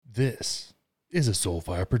This is a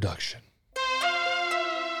Soulfire production.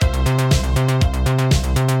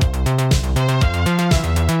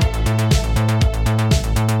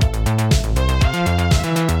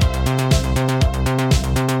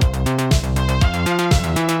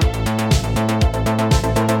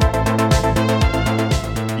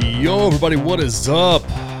 Yo, everybody, what is up?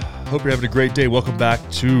 Hope you're having a great day. Welcome back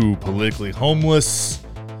to Politically Homeless.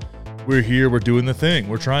 We're here. We're doing the thing.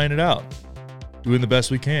 We're trying it out. Doing the best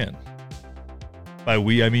we can. By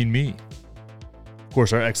we, I mean me. Of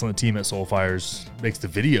course, our excellent team at Soulfires makes the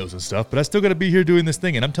videos and stuff, but I still got to be here doing this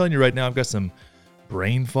thing. And I'm telling you right now, I've got some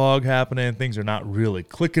brain fog happening. Things are not really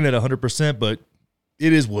clicking at 100%, but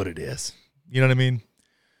it is what it is. You know what I mean?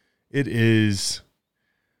 It is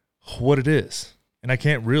what it is. And I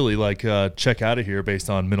can't really check out of here based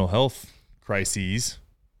on mental health crises.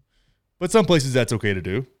 But some places that's okay to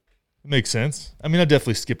do. It makes sense. I mean, I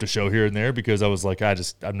definitely skipped a show here and there because I was like,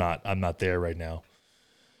 I'm not there right now.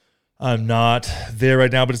 I'm not there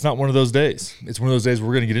right now, but it's not one of those days. It's one of those days where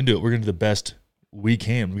we're going to get into it. We're going to do the best we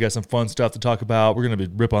can. We got some fun stuff to talk about. We're going to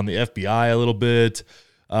rip on the FBI a little bit.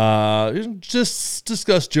 Just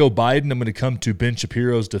discuss Joe Biden. I'm going to come to Ben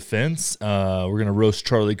Shapiro's defense. We're going to roast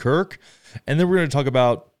Charlie Kirk. And then we're going to talk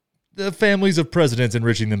about the families of presidents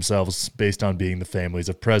enriching themselves based on being the families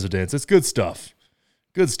of presidents. It's good stuff.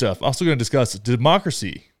 Good stuff. Also going to discuss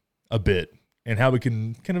democracy a bit and how we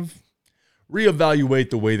can kind of reevaluate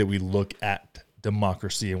the way that we look at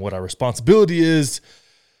democracy and what our responsibility is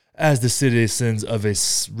as the citizens of a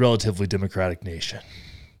relatively democratic nation.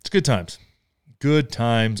 It's good times. Good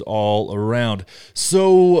times all around.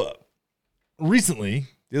 So recently,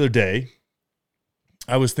 the other day,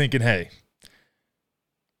 I was thinking, hey,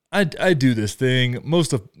 I do this thing.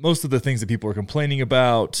 Most of the things that people are complaining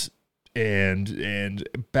about and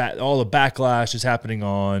all the backlash is happening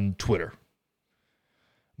on Twitter.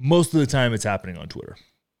 Most of the time it's happening on Twitter.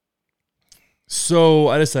 So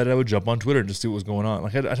I decided I would jump on Twitter and just see what was going on.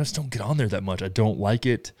 Like I just don't get on there that much. I don't like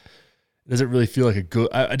it. It doesn't really feel like a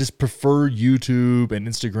good... I just prefer YouTube and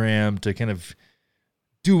Instagram to kind of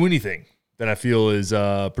do anything that I feel is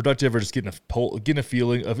productive, or just getting a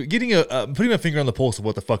feeling of putting my finger on the pulse of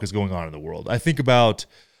what the fuck is going on in the world. I think about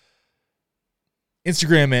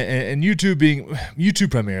Instagram and YouTube being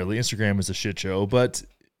YouTube primarily. Instagram is a shit show, but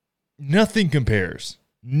nothing compares.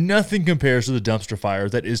 Nothing compares to the dumpster fire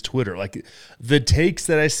that is Twitter. Like the takes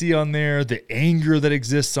that I see on there, the anger that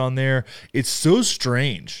exists on there. It's so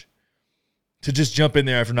strange to just jump in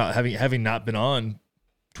there after not having not been on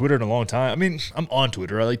Twitter in a long time. I mean, I'm on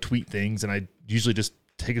Twitter. I like tweet things, and I usually just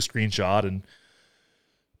take a screenshot and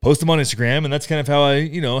post them on Instagram, and that's kind of how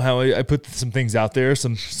I put some things out there,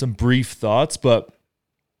 some brief thoughts, but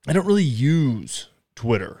I don't really use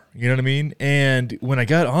Twitter. You know what I mean? And when I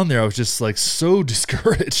got on there, I was just like so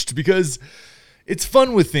discouraged because it's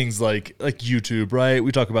fun with things like YouTube, right?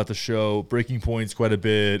 We talk about the show Breaking Points quite a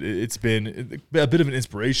bit. It's been a bit of an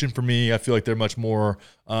inspiration for me. I feel like they're much more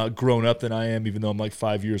grown up than I am, even though I'm like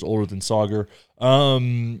 5 years older than Sauger. I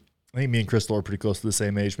think me and Crystal are pretty close to the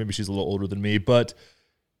same age. Maybe she's a little older than me, but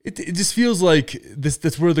it just feels like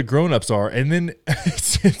that's where the grown-ups are. And then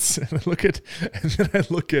I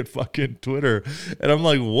look at fucking Twitter and I'm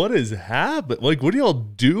like, what is happening? Like, what are y'all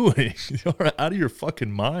doing? Y'all are out of your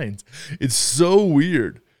fucking minds. It's so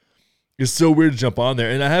weird. It's so weird to jump on there.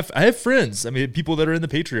 And I have friends, I mean, people that are in the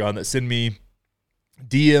Patreon that send me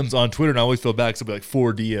DMs on Twitter, and I always feel bad because I'll be like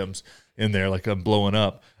 4 DMs in there, like I'm blowing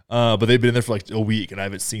up. But they've been in there for like a week and I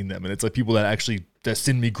haven't seen them. And it's like people that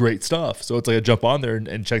send me great stuff. So it's like I jump on there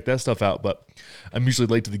and check that stuff out. But I'm usually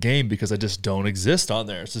late to the game because I just don't exist on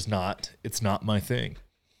there. It's not my thing.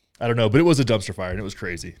 I don't know, but it was a dumpster fire and it was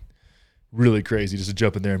crazy. Really crazy just to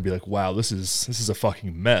jump in there and be like, wow, this is a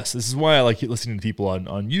fucking mess. This is why I like listening to people on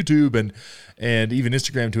YouTube and even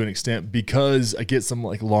Instagram to an extent, because I get some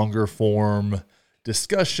like longer form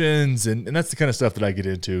discussions and that's the kind of stuff that I get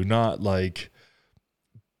into, not like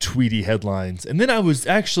tweety headlines. And then I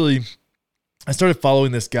started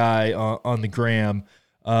following this guy on the gram,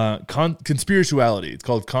 Conspirituality. It's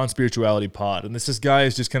called Conspirituality Pod. And this guy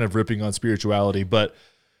is just kind of ripping on spirituality. But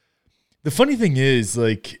the funny thing is,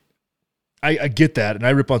 like, I get that, and I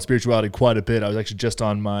rip on spirituality quite a bit. I was actually just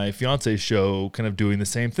on my fiance's show kind of doing the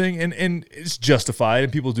same thing, and it's justified,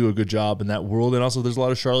 and people do a good job in that world. And also there's a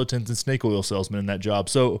lot of charlatans and snake oil salesmen in that job.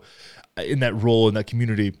 So in that role, in that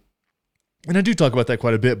community. And I do talk about that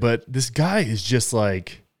quite a bit, but this guy is just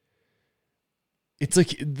like, it's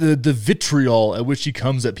like the vitriol at which he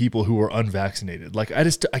comes at people who are unvaccinated. Like I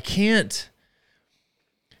can't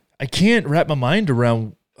wrap my mind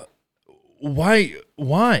around why.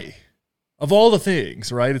 Of all the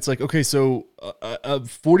things, right? It's like, okay, so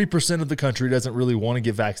 40% of the country doesn't really want to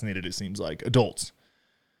get vaccinated, it seems like, adults.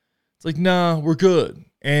 It's like, nah, we're good.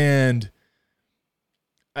 And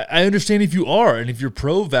I understand if you are, and if you're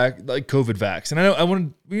pro-vax, like COVID vax.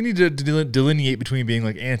 And we need to delineate between being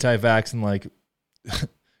like anti-vax and like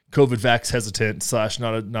COVID vax hesitant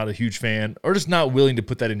 / not a huge fan, or just not willing to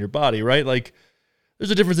put that in your body, right? Like, there's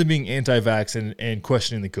a difference in being anti-vax and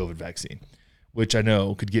questioning the COVID vaccine, which I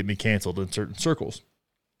know could get me canceled in certain circles.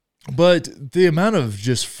 But the amount of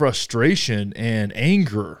just frustration and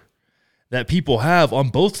anger that people have on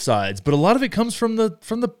both sides, but a lot of it comes from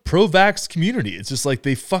the pro-vax community. It's just like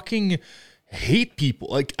they fucking hate people.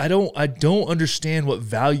 Like, I don't understand what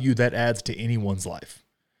value that adds to anyone's life.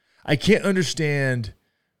 I can't understand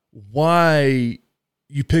why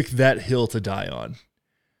you pick that hill to die on.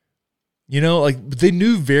 You know, like, they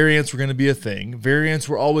knew variants were going to be a thing. Variants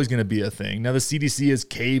were always going to be a thing. Now the CDC has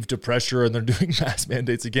caved to pressure and they're doing mask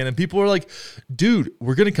mandates again. And people are like, dude,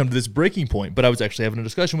 we're going to come to this breaking point. But I was actually having a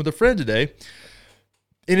discussion with a friend today.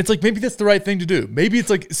 And it's like, maybe that's the right thing to do. Maybe it's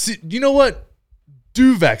like, you know what?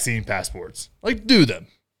 Do vaccine passports. Like, do them.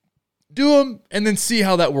 Do them and then see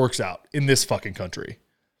how that works out in this fucking country.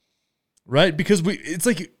 Right? Because it's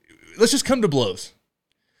like, let's just come to blows.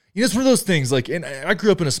 You know, it's one of those things, like, and I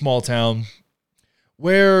grew up in a small town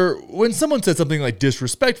where when someone said something like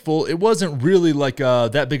disrespectful, it wasn't really like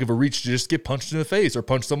that big of a reach to just get punched in the face or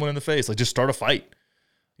punch someone in the face, like just start a fight.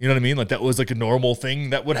 You know what I mean? Like, that was like a normal thing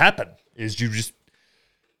that would happen, is you just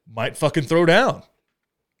might fucking throw down.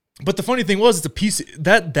 But the funny thing was, it's a piece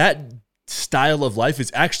that style of life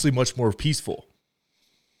is actually much more peaceful.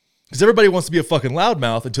 Because everybody wants to be a fucking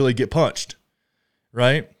loudmouth until they get punched,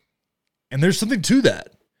 right? And there's something to that.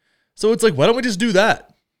 So it's like, why don't we just do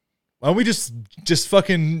that? Why don't we just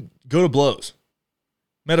fucking go to blows?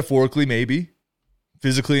 Metaphorically, maybe.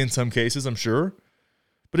 Physically, in some cases, I'm sure.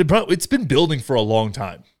 But it's been building for a long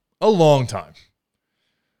time. A long time.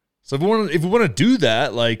 So if we want to do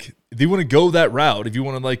that, like, if you want to go that route, if you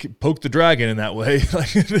want to like poke the dragon in that way,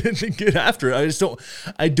 like, then get after it.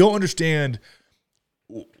 I don't understand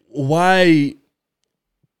why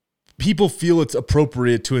people feel it's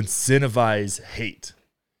appropriate to incentivize hate.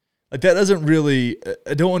 Like, that doesn't really,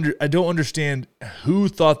 I don't understand who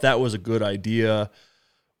thought that was a good idea,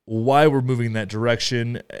 why we're moving in that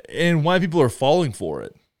direction, and why people are falling for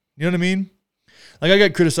it. You know what I mean? Like, I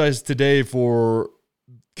got criticized today for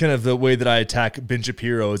kind of the way that I attack Ben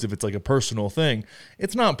Shapiro as if it's like a personal thing.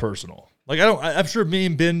 It's not personal. Like, I'm sure me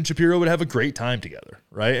and Ben Shapiro would have a great time together,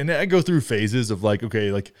 right? And I go through phases of like,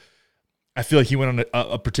 okay, like, I feel like he went on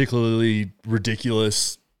a particularly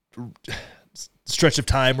ridiculous stretch of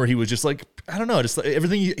time where he was just like, I don't know, just like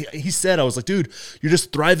everything he said, I was like, dude, you're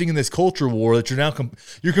just thriving in this culture war that you're now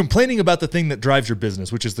you're complaining about the thing that drives your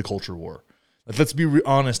business, which is the culture war. Like, let's be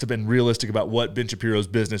honest and realistic about what Ben Shapiro's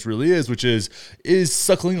business really is, which is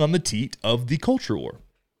suckling on the teat of the culture war,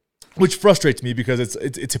 which frustrates me because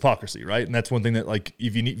it's hypocrisy, right? And that's one thing that, like,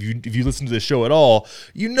 if you listen to this show at all,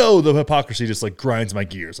 you know the hypocrisy just like grinds my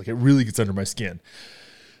gears, like it really gets under my skin.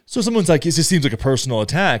 So someone's like, it just seems like a personal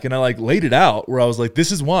attack. And I like laid it out where I was like,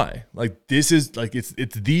 this is why. Like, this is like, it's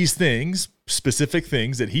these things, specific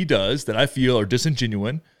things that he does that I feel are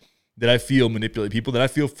disingenuous, that I feel manipulate people, that I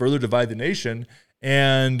feel further divide the nation.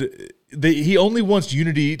 And he only wants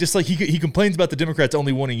unity, just like he complains about the Democrats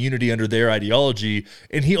only wanting unity under their ideology,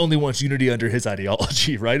 and he only wants unity under his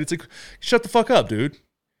ideology, right? It's like, shut the fuck up, dude.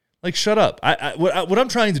 Like, shut up. What I'm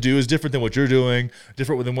trying to do is different than what you're doing,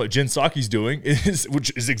 different than what Jen Psaki's doing,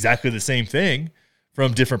 which is exactly the same thing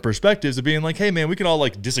from different perspectives of being like, hey, man, we can all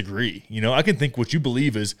like disagree. You know, I can think what you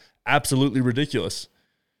believe is absolutely ridiculous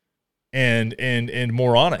and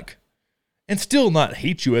moronic and still not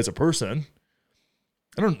hate you as a person.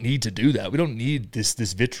 I don't need to do that. We don't need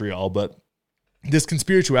this vitriol, but this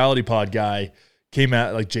Conspirituality Pod guy came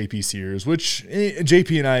at like JP Sears, which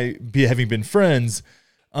JP and I, having been friends,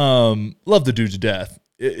 love the dude to death.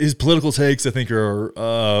 His political takes, I think, are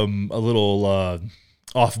a little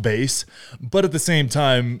off base, but at the same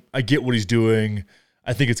time, I get what he's doing.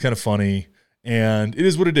 I think it's kind of funny, and it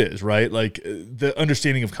is what it is, right? Like, the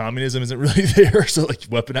understanding of communism isn't really there, so like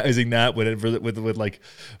weaponizing that with like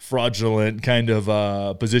fraudulent kind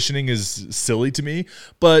of positioning is silly to me.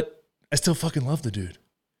 But I still fucking love the dude.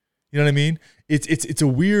 You know what I mean? It's a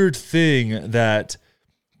weird thing that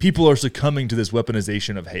people are succumbing to this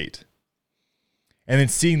weaponization of hate. And then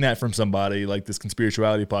seeing that from somebody like this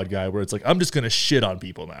Conspirituality Pod guy where it's like, I'm just going to shit on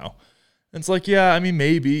people now. And it's like, yeah, I mean,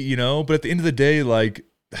 maybe, you know, but at the end of the day, like,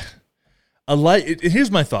 here's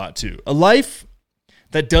my thought too. A life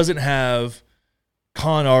that doesn't have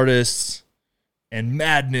con artists, and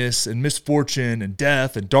madness and misfortune and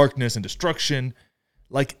death and darkness and destruction.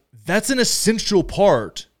 Like, that's an essential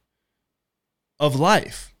part of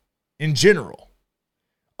life in general.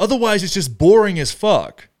 Otherwise, it's just boring as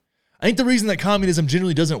fuck. I think the reason that communism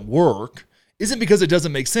generally doesn't work isn't because it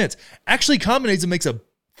doesn't make sense. Actually, communism makes a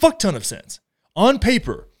fuck ton of sense on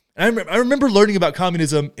paper. And I remember learning about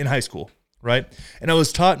communism in high school, right? And I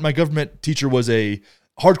was taught, my government teacher was a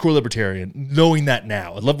hardcore libertarian. Knowing that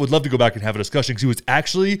now, would love to go back and have a discussion, because he was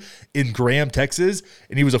actually in Graham, Texas,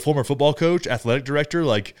 and he was a former football coach, athletic director.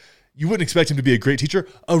 Like, you wouldn't expect him to be a great teacher,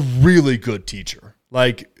 a really good teacher.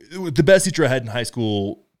 Like, the best teacher I had in high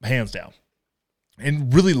school, hands down.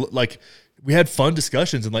 And really, like, we had fun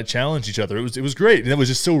discussions and like challenged each other. It was great. And that was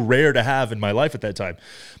just so rare to have in my life at that time.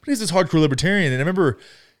 But he's this hardcore libertarian. And I remember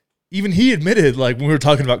even he admitted, like, when we were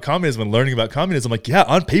talking about communism and learning about communism, like, yeah,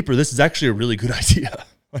 on paper, this is actually a really good idea.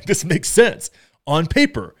 Like, this makes sense on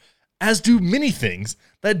paper, as do many things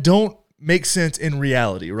that don't make sense in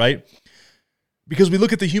reality, right? Because we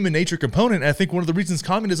look at the human nature component, and I think one of the reasons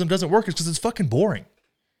communism doesn't work is because it's fucking boring.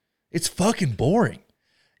 It's fucking boring.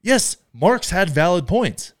 Yes, Marx had valid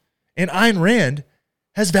points, and Ayn Rand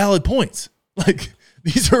has valid points. Like,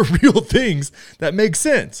 these are real things that make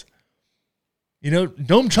sense. You know,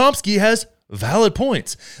 Noam Chomsky has valid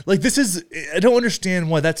points. Like, I don't understand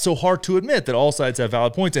why that's so hard to admit, that all sides have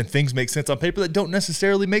valid points and things make sense on paper that don't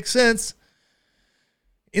necessarily make sense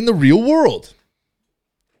in the real world.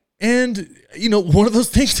 And, you know, one of those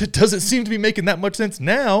things that doesn't seem to be making that much sense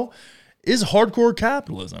now is hardcore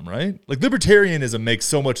capitalism, right? Like, libertarianism makes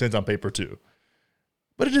so much sense on paper too.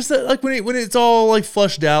 But it just, like, when it's all like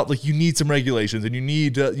flushed out, like, you need some regulations, and you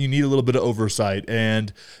need a little bit of oversight,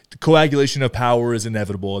 and the coagulation of power is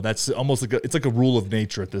inevitable. And that's almost like it's like a rule of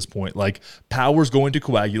nature at this point. Like, power is going to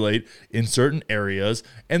coagulate in certain areas,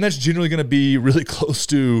 and that's generally going to be really close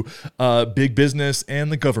to big business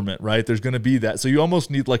and the government, right? There's going to be that. So you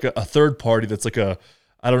almost need like a third party that's like a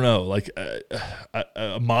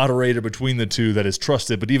moderator between the two that is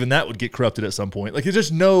trusted, but even that would get corrupted at some point. Like,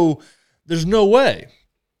 there's no way.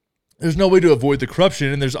 There's no way to avoid the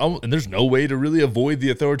corruption, and there's no way to really avoid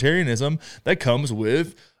the authoritarianism that comes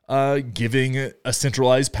with giving a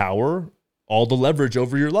centralized power all the leverage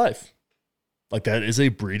over your life. Like, that is a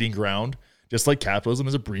breeding ground, just like capitalism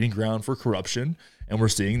is a breeding ground for corruption, and we're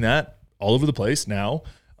seeing that all over the place now.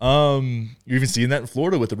 You're even seeing that in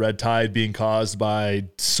Florida with the red tide being caused by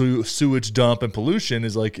sewage dump and pollution.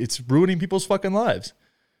 Is like, it's ruining people's fucking lives.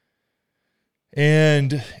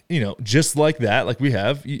 And, you know, just like that, like, we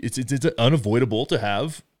have, it's unavoidable to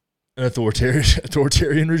have an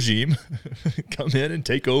authoritarian regime come in and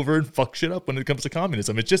take over and fuck shit up when it comes to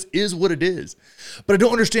communism. It just is what it is. But I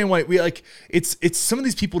don't understand why it's some of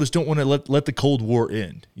these people just don't want to let the Cold War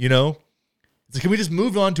end, you know? It's like, can we just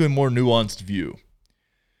move on to a more nuanced view?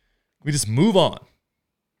 We just move on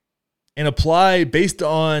and apply, based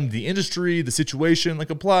on the industry, the situation, like,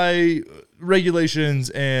 apply regulations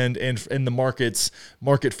and the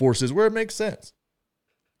market forces where it makes sense.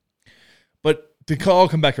 But to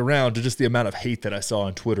come back around to just the amount of hate that I saw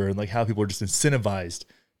on Twitter, and like how people are just incentivized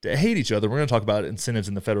to hate each other. We're going to talk about incentives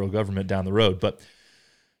in the federal government down the road, but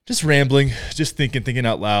just rambling, just thinking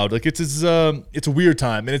out loud. Like, it's a weird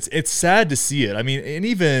time, and it's sad to see it. I mean, and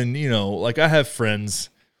even, you know, like, I have friends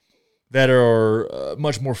that are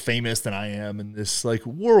much more famous than I am in this like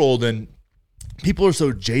world, and people are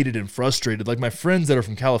so jaded and frustrated. Like, my friends that are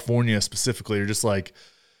from California specifically are just like,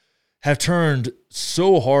 have turned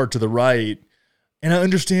so hard to the right. And I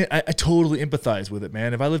understand, I totally empathize with it,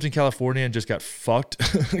 man. If I lived in California and just got fucked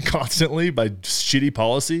constantly by shitty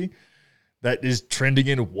policy that is trending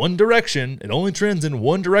in one direction, it only trends in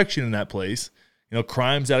one direction in that place. You know,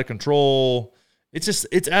 crime's out of control. It's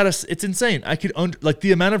insane. I could like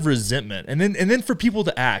the amount of resentment, and then for people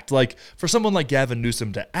to act like, for someone like Gavin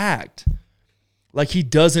Newsom to act like he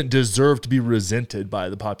doesn't deserve to be resented by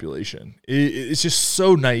the population. It's just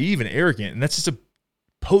so naive and arrogant, and that's just a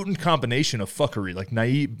potent combination of fuckery, like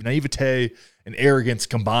naivete and arrogance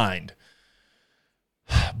combined.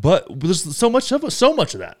 But there's so much of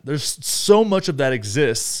that. There's so much of that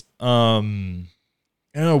exists.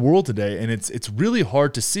 In our world today, and it's really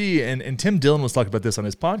hard to see. And Tim Dillon was talking about this on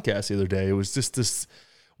his podcast the other day. It was just this,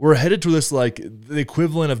 we're headed to this, like, the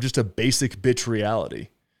equivalent of just a basic bitch reality.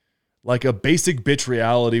 Like a basic bitch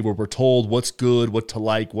reality where we're told what's good, what to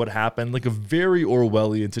like, what happened, like a very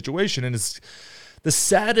Orwellian situation. And it's the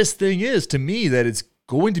saddest thing is, to me, that it's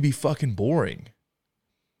going to be fucking boring.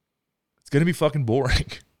 It's going to be fucking boring,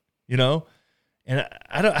 you know? And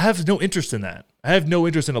I have no interest in that. I have no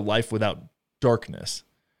interest in a life without darkness.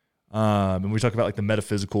 And we talk about like the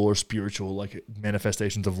metaphysical or spiritual, like,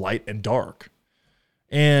 manifestations of light and dark.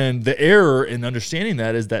 And the error in understanding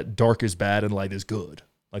that is that dark is bad and light is good.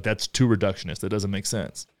 Like, that's too reductionist. That doesn't make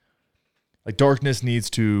sense. Like, darkness needs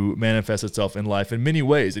to manifest itself in life in many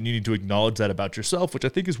ways, and you need to acknowledge that about yourself, which I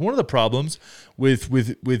think is one of the problems with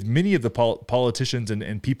many of the politicians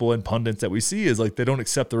and people and pundits that we see, is like they don't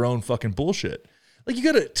accept their own fucking bullshit. Like, you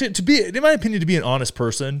gotta, to be, in my opinion, to be an honest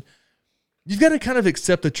person, you've got to kind of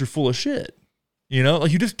accept that you're full of shit. You know,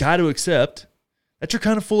 like, you just got to accept that you're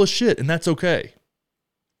kind of full of shit, and that's okay.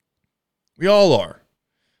 We all are.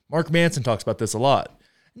 Mark Manson talks about this a lot.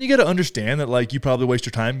 And you got to understand that, like, you probably waste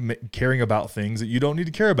your time caring about things that you don't need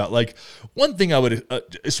to care about. Like, one thing I would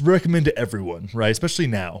just recommend to everyone, right, especially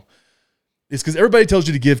now, is because everybody tells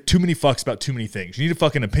you to give too many fucks about too many things. You need a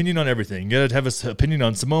fucking opinion on everything. You got to have an opinion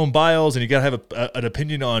on Simone Biles, and you got to have an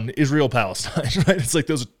opinion on Israel-Palestine, right? It's like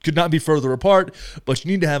those could not be further apart, but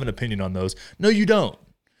you need to have an opinion on those. No, you don't.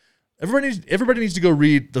 Everybody needs to go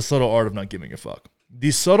read The Subtle Art of Not Giving a Fuck.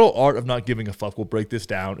 The Subtle Art of Not Giving a Fuck will break this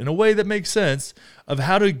down in a way that makes sense of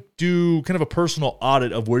how to do kind of a personal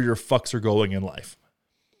audit of where your fucks are going in life.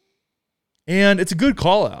 And it's a good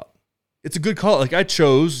call out. It's a good call. Like, I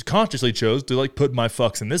consciously chose to, like, put my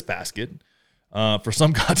fucks in this basket for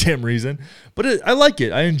some goddamn reason. But I like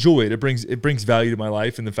it. I enjoy it. It brings value to my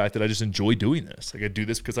life, and the fact that I just enjoy doing this. Like, I do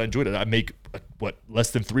this because I enjoyed it. I make,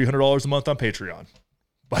 less than $300 a month on Patreon.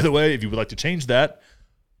 By the way, if you would like to change that,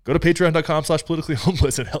 go to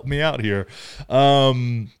patreon.com/politicallyhomeless and help me out here.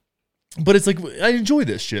 But it's like, I enjoy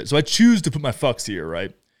this shit. So I choose to put my fucks here,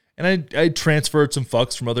 right? And I transferred some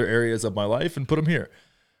fucks from other areas of my life and put them here.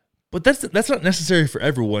 But that's not necessary for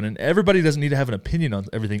everyone. And everybody doesn't need to have an opinion on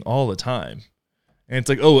everything all the time. And it's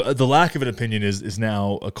like, oh, the lack of an opinion is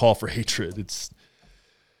now a call for hatred.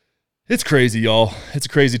 It's crazy, y'all. It's a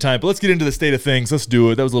crazy time. But let's get into the state of things. Let's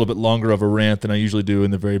do it. That was a little bit longer of a rant than I usually do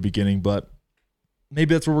in the very beginning, but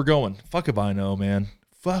maybe that's where we're going. Fuck if I know, man.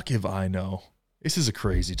 Fuck if I know. This is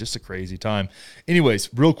just a crazy time. Anyways,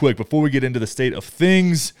 real quick, before we get into the state of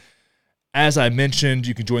things, as I mentioned,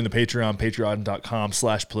 you can join the Patreon,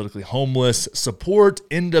 patreon.com/politicallyhomeless. Support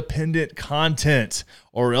independent content,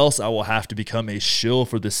 or else I will have to become a shill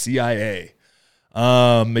for the CIA,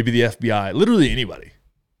 maybe the FBI, literally anybody.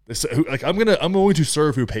 Like, I'm going to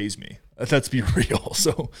serve who pays me. Let's be real.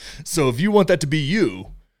 So if you want that to be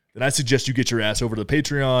you, then I suggest you get your ass over to the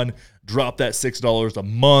Patreon, drop that $6 a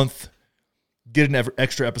month, get an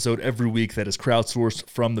extra episode every week that is crowdsourced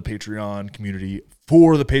from the Patreon community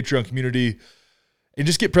for the Patreon community, and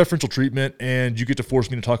just get preferential treatment, and you get to force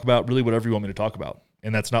me to talk about really whatever you want me to talk about.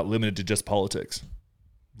 And that's not limited to just politics.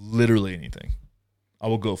 Literally anything. I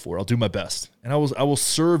will go for it. I'll do my best. And I will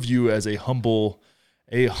serve you as a humble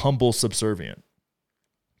subservient.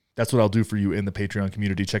 That's what I'll do for you in the Patreon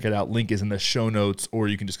community. Check it out. Link is in the show notes, or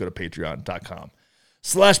you can just go to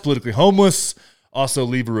patreon.com/politicallyhomeless. Also,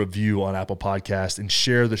 leave a review on Apple Podcasts and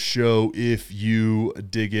share the show if you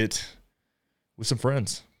dig it with some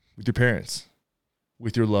friends, with your parents,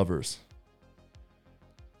 with your lovers.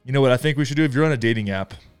 You know what I think we should do? If you're on a dating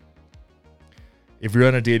app,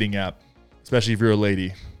 especially if you're a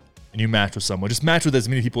lady and you match with someone, just match with as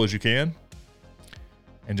many people as you can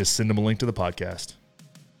and just send them a link to the podcast.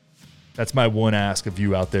 That's my one ask of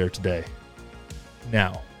you out there today.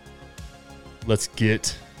 Now, let's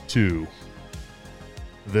get to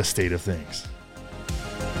the state of things.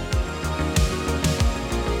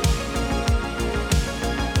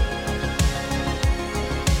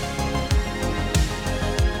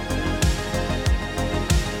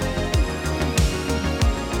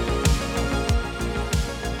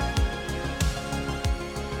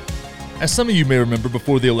 As some of you may remember,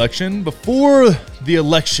 before the election, when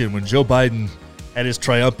Joe Biden had his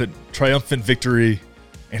triumphant victory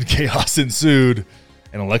and chaos ensued,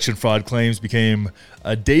 and election fraud claims became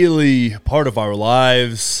a daily part of our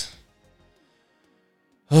lives,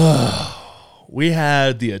 we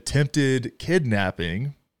had the attempted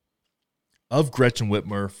kidnapping of Gretchen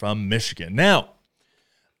Whitmer from Michigan. Now,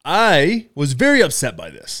 I was very upset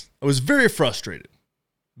by this. I was very frustrated.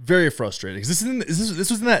 Very frustrating, because this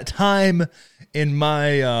was in that time in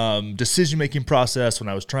my decision-making process when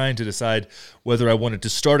I was trying to decide whether I wanted to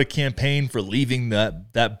start a campaign for leaving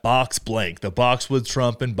that box blank, the box with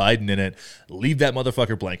Trump and Biden in it. Leave that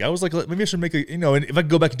motherfucker blank. I was like, maybe I should make and if I could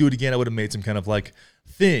go back and do it again, I would have made some kind of like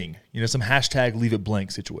thing, some hashtag leave it blank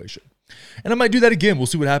situation. And I might do that again. We'll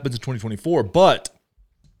see what happens in 2024. But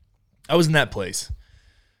I was in that place.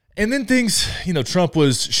 And then things, Trump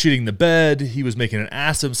was shitting the bed. He was making an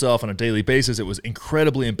ass of himself on a daily basis. It was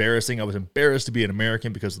incredibly embarrassing. I was embarrassed to be an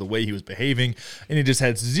American because of the way he was behaving. And he just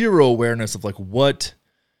had zero awareness of like what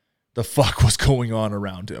the fuck was going on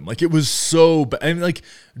around him. Like, it was so bad. I mean, like,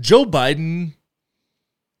 Joe Biden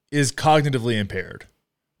is cognitively impaired,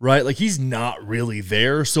 right? Like he's not really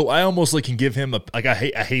there. So I almost like can give him I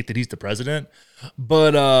hate that he's the president,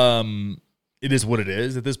 but it is what it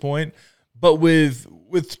is at this point. But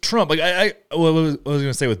with Trump, like what I was going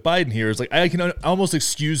to say with Biden here is like I can almost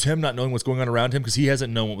excuse him not knowing what's going on around him because he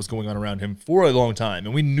hasn't known what was going on around him for a long time.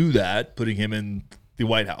 And we knew that putting him in the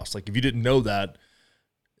White House. Like if you didn't know that,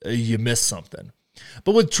 you missed something.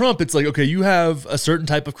 But with Trump, it's like, okay, you have a certain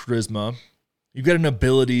type of charisma. You've got an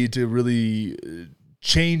ability to really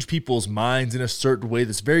change people's minds in a certain way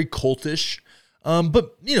that's very cultish.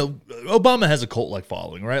 But, you know, Obama has a cult-like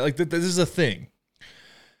following, right? Like this is a thing.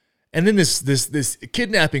 And then this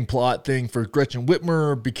kidnapping plot thing for Gretchen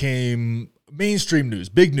Whitmer became mainstream news,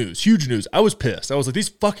 big news, huge news. I was pissed. I was like, these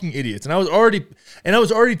fucking idiots. And I was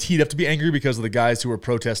already teed up to be angry because of the guys who were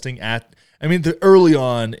protesting early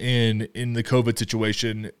on in the COVID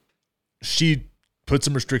situation, she put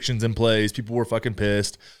some restrictions in place. People were fucking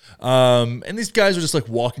pissed. And these guys were just like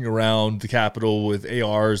walking around the Capitol with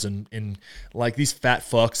ARs and like these fat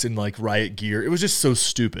fucks in like riot gear. It was just so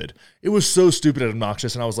stupid. It was so stupid and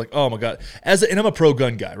obnoxious. And I was like, oh my God. And I'm a pro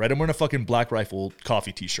gun guy, right? I'm wearing a fucking Black Rifle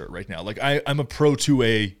coffee t-shirt right now. Like I'm a pro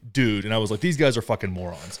 2A dude. And I was like, these guys are fucking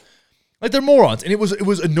morons. Like they're morons. And it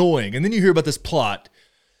was annoying. And then you hear about this plot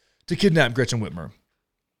to kidnap Gretchen Whitmer.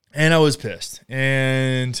 And I was pissed.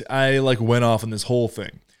 And I like went off on this whole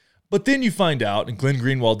thing. But then you find out, and Glenn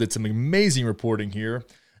Greenwald did some amazing reporting here,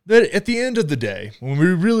 that at the end of the day, when we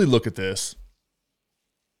really look at this,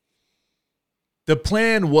 the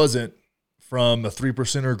plan wasn't from a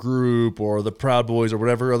 3%er group or the Proud Boys or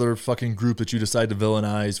whatever other fucking group that you decide to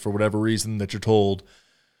villainize for whatever reason that you're told.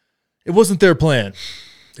 It wasn't their plan.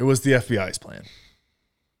 It was the FBI's plan.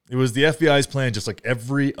 It was the FBI's plan, just like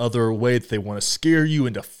every other way that they want to scare you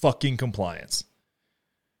into fucking compliance.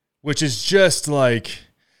 Which is just like,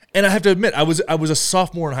 and I have to admit, I was a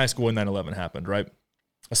sophomore in high school when 9/11 happened, right?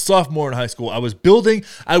 A sophomore in high school. When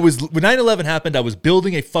 9/11 happened, I was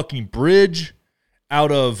building a fucking bridge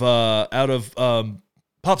out of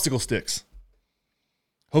popsicle sticks,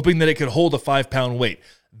 hoping that it could hold a 5-pound weight.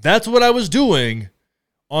 That's what I was doing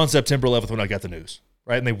on September 11th when I got the news.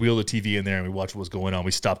 Right, and they wheeled the TV in there and we watched what was going on. We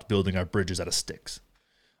stopped building our bridges out of sticks.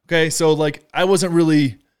 Okay, so like I wasn't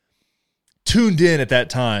really tuned in at that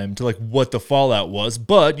time to like what the fallout was,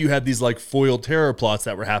 but you had these like foiled terror plots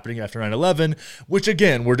that were happening after 9/11, which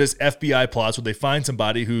again were just FBI plots where they find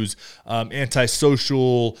somebody who's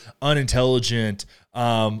antisocial, unintelligent,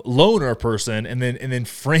 loner person, and then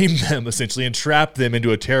frame them essentially and trap them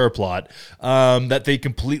into a terror plot that they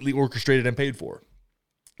completely orchestrated and paid for.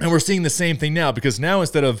 And we're seeing the same thing now because now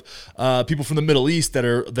instead of people from the Middle East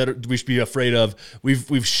that we should be afraid of,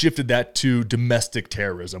 we've shifted that to domestic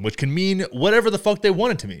terrorism, which can mean whatever the fuck they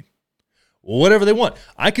want it to mean, whatever they want.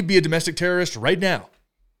 I could be a domestic terrorist right now,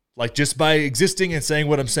 like just by existing and saying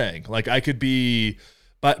what I'm saying. Like I could be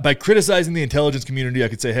by criticizing the intelligence community. I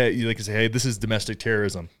could say, hey, this is domestic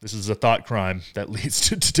terrorism. This is a thought crime that leads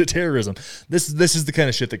to terrorism. This is the kind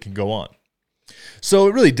of shit that can go on. So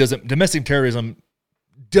it really doesn't. Domestic terrorism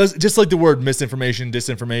does, just like the word misinformation,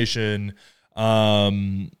 disinformation,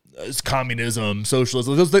 communism,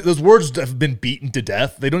 socialism, those words have been beaten to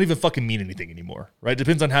death. They don't even fucking mean anything anymore, right? It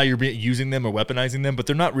depends on how you're using them or weaponizing them, but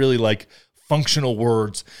they're not really like functional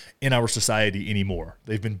words in our society anymore.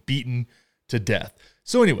 They've been beaten to death.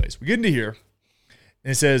 So anyways, we get into here.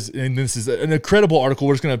 And it says, and this is an incredible article.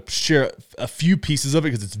 We're just going to share a few pieces of it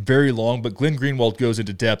because it's very long, but Glenn Greenwald goes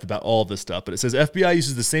into depth about all of this stuff. But it says, FBI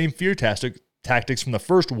uses the same fear tactics from the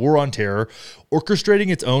first war on terror, orchestrating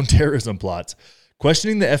its own terrorism plots.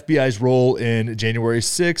 Questioning the FBI's role in January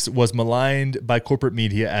 6th was maligned by corporate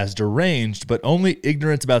media as deranged, but only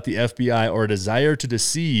ignorance about the FBI or a desire to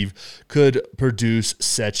deceive could produce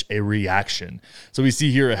such a reaction. So we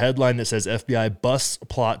see here a headline that says FBI busts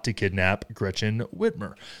plot to kidnap Gretchen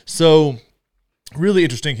Whitmer. So really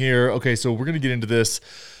interesting here. Okay, so we're going to get into this.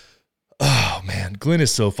 Oh man, Glenn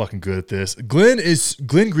is so fucking good at this. Glenn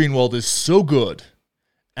Greenwald is so good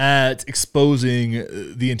at exposing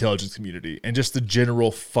the intelligence community and just the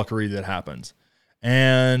general fuckery that happens.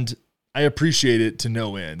 And I appreciate it to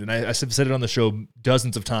no end. And I've said it on the show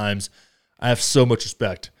dozens of times. I have so much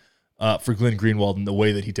respect for Glenn Greenwald and the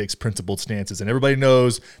way that he takes principled stances. And everybody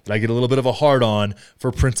knows that I get a little bit of a hard-on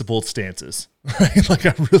for principled stances, right? Like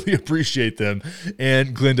I really appreciate them.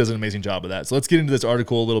 And Glenn does an amazing job of that. So let's get into this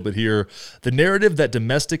article a little bit here. The narrative that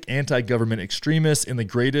domestic anti-government extremists are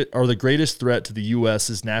the greatest threat to the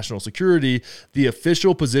U.S.'s national security, the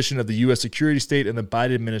official position of the U.S. security state and the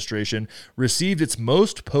Biden administration, received its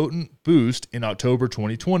most potent boost in October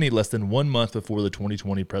 2020, less than 1 month before the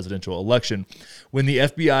 2020 presidential election, when the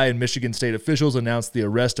FBI and Michigan Michigan state officials announced the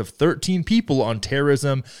arrest of 13 people on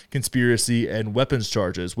terrorism, conspiracy, and weapons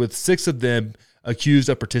charges, with 6 of them accused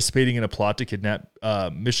of participating in a plot to kidnap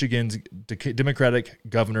Michigan's Democratic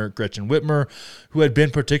Governor Gretchen Whitmer, who had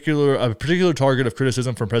been a particular target of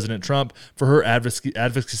criticism from President Trump for her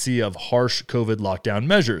advocacy of harsh COVID lockdown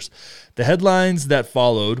measures. The headlines that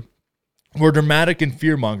followed were dramatic and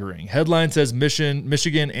fear-mongering. Headline says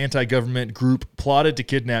Michigan anti-government group plotted to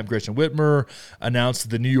kidnap Gretchen Whitmer,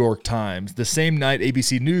 announced the New York Times. The same night,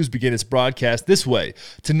 ABC News began its broadcast this way.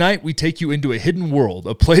 Tonight, we take you into a hidden world,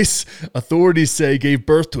 a place authorities say gave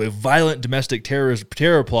birth to a violent domestic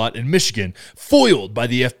terror plot in Michigan, foiled by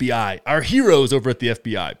the FBI. Our heroes over at the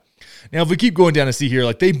FBI. Now, if we keep going down and see here,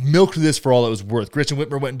 like they milked this for all it was worth. Gretchen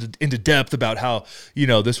Whitmer went into depth about how,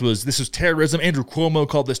 this was terrorism. Andrew Cuomo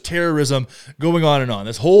called this terrorism, going on and on,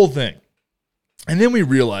 this whole thing. And then we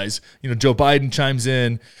realize, Joe Biden chimes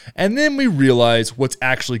in, and then we realize what's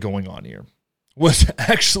actually going on here.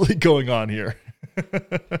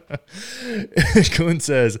 Cohen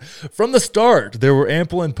says, from the start, there were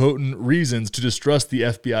ample and potent reasons to distrust the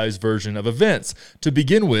FBI's version of events. To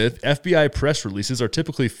begin with, FBI press releases are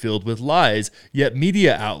typically filled with lies, yet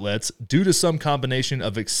media outlets, due to some combination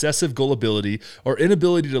of excessive gullibility or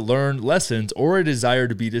inability to learn lessons or a desire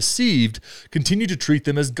to be deceived, continue to treat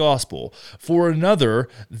them as gospel. For another,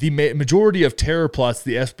 the majority of terror plots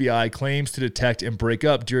the FBI claims to detect and break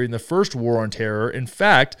up during the first war on terror, in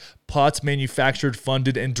fact, plots manufactured,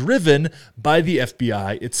 funded, and driven by the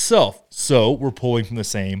FBI itself. So we're pulling from the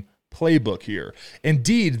same playbook here.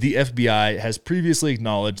 Indeed, the FBI has previously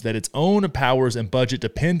acknowledged that its own powers and budget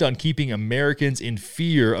depend on keeping Americans in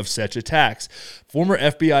fear of such attacks. Former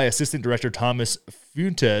FBI Assistant Director Thomas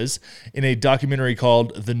Fuentes, in a documentary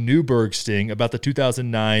called The Newburgh Sting about the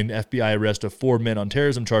 2009 FBI arrest of 4 men on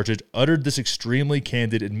terrorism charges, uttered this extremely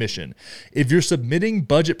candid admission. If you're submitting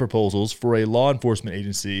budget proposals for a law enforcement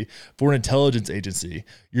agency, for an intelligence agency,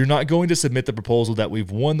 you're not going to submit the proposal that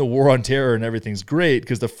we've won the war on terror and everything's great,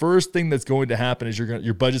 because the first thing that's going to happen is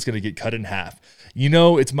your budget's going to get cut in half.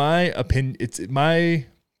 It's my opinion.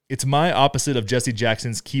 It's my opposite of Jesse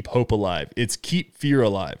Jackson's Keep Hope Alive. It's keep fear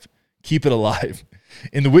alive. Keep it alive.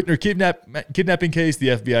 In the Whitmer kidnapping case, the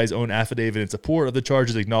FBI's own affidavit in support of the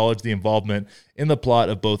charges acknowledged the involvement in the plot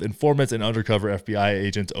of both informants and undercover FBI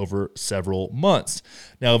agents over several months.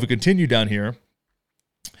 Now, if we continue down here,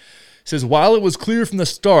 it says, while it was clear from the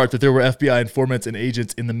start that there were FBI informants and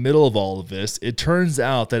agents in the middle of all of this, it turns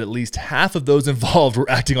out that at least half of those involved were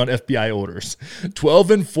acting on FBI orders. 12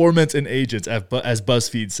 informants and agents, as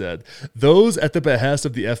BuzzFeed said. Those at the behest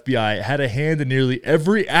of the FBI had a hand in nearly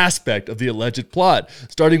every aspect of the alleged plot,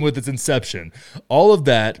 starting with its inception. All of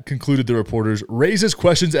that, concluded the reporters, raises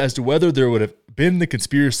questions as to whether there would have been the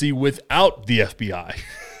conspiracy without the FBI.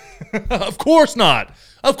 Of course not.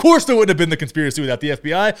 Of course there wouldn't have been the conspiracy without the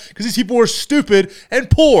FBI, because these people were stupid and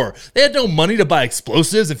poor. They had no money to buy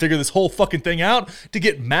explosives and figure this whole fucking thing out, to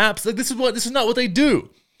get maps. Like this is not what they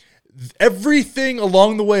do. Everything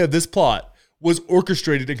along the way of this plot was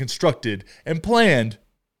orchestrated and constructed and planned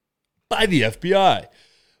by the FBI.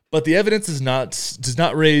 But the evidence does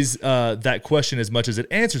not raise that question as much as it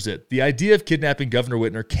answers it. The idea of kidnapping Governor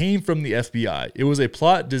Whitmer came from the FBI. It was a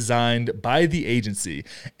plot designed by the agency,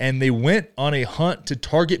 and they went on a hunt to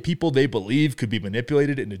target people they believed could be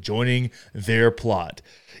manipulated into joining their plot.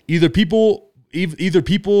 Either people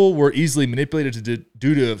were easily manipulated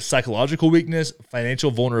due to psychological weakness,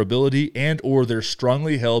 financial vulnerability, and or their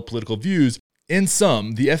strongly held political views. In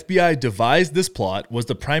sum, the FBI devised this plot, was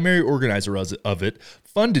the primary organizer of it,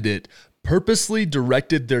 funded it, purposely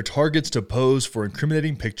directed their targets to pose for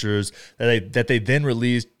incriminating pictures that they then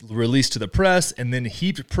released to the press, and then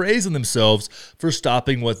heaped praise on themselves for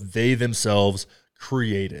stopping what they themselves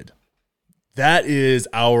created. That is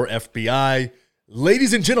our FBI.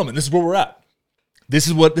 Ladies and gentlemen, this is where we're at. This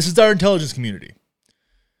is our intelligence community.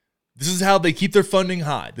 This is how they keep their funding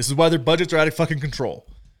high. This is why their budgets are out of fucking control.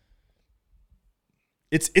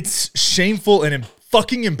 It's shameful and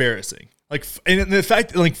fucking embarrassing. And the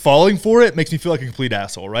fact falling for it makes me feel like a complete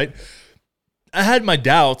asshole, right? I had my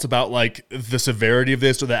doubts about the severity of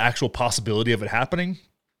this or the actual possibility of it happening,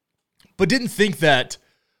 but didn't think that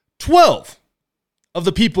 12 of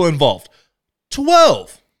the people involved,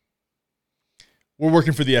 12 were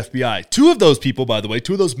working for the FBI. 2 of those people, by the way,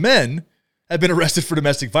 2 of those men have been arrested for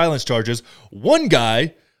domestic violence charges. One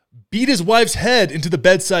guy beat his wife's head into the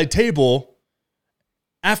bedside table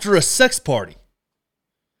after a sex party.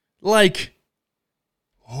 What?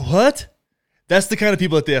 That's the kind of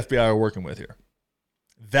people that the FBI are working with here.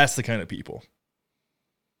 That's the kind of people.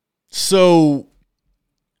 So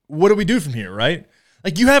what do we do from here, right?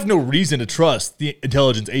 Like, you have no reason to trust the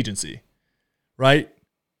intelligence agency, right?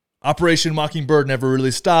 Operation Mockingbird never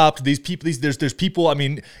really stopped. These people, there's people. I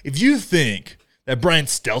mean, if you think that Brian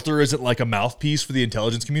Stelter isn't like a mouthpiece for the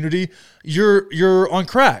intelligence community, you're on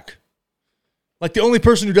crack. Like, the only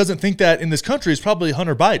person who doesn't think that in this country is probably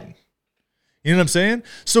Hunter Biden. You know what I'm saying?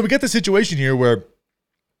 So we get the situation here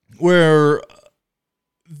where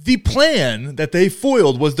the plan that they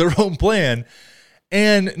foiled was their own plan,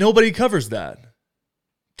 and nobody covers that.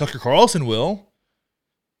 Tucker Carlson will,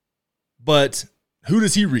 but who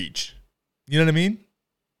does he reach? You know what I mean?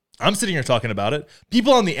 I'm sitting here talking about it.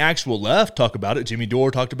 People on the actual left talk about it. Jimmy Dore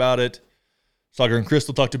talked about it. Saagar and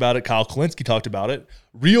Crystal talked about it. Kyle Kulinski talked about it.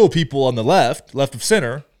 Real people on the left of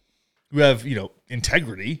center, who have,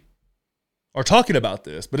 integrity, are talking about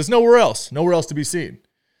this, but it's nowhere else to be seen.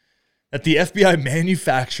 That the FBI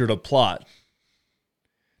manufactured a plot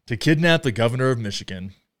to kidnap the governor of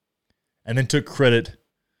Michigan and then took credit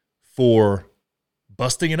for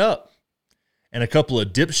busting it up. And a couple of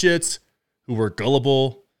dipshits who were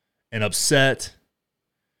gullible and upset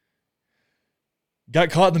got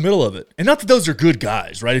caught in the middle of it. And not that those are good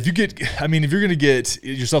guys, right? If you're going to get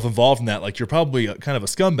yourself involved in that, like, you're probably kind of a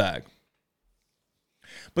scumbag.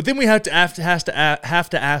 But then we have to ask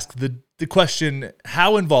the question,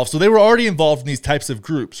 how involved? So they were already involved in these types of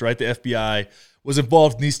groups, right? The FBI was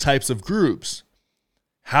involved in these types of groups.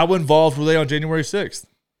 How involved were they on January 6th?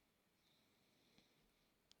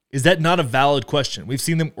 Is that not a valid question? We've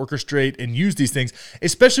seen them orchestrate and use these things,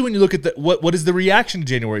 especially when you look at what is the reaction to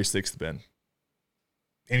January 6th been?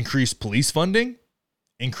 Increased police funding?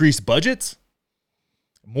 Increased budgets?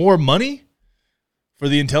 More money for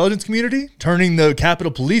the intelligence community? Turning the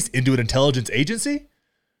Capitol Police into an intelligence agency?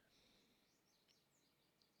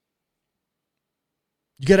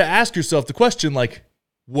 You got to ask yourself the question, like,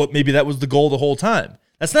 what, maybe that was the goal the whole time.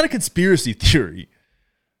 That's not a conspiracy theory.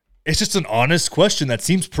 It's just an honest question that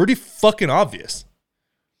seems pretty fucking obvious.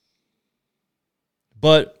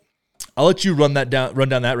 But I'll let you run down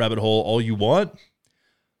that rabbit hole all you want.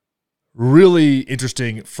 Really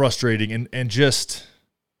interesting, frustrating, and just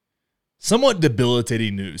somewhat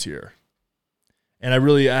debilitating news here. And I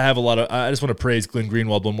just want to praise Glenn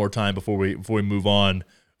Greenwald one more time before we move on,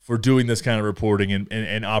 for doing this kind of reporting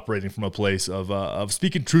and operating from a place of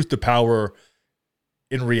speaking truth to power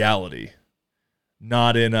in reality,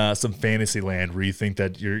 not in some fantasy land where you think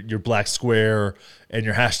that your black square and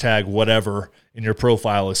your hashtag whatever in your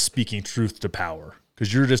profile is speaking truth to power,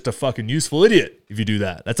 because you're just a fucking useful idiot if you do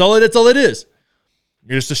that. That's all it is.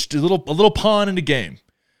 You're just a little pawn in the game.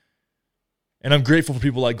 And I'm grateful for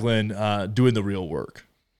people like Glenn doing the real work.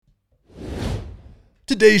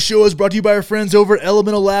 Today's show is brought to you by our friends over at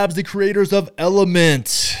Elemental Labs, the creators of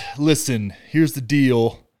Element. Listen, here's the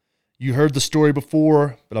deal. You heard the story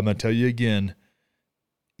before, but I'm going to tell you again.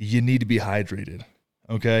 You need to be hydrated,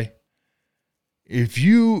 okay? If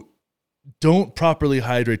you don't properly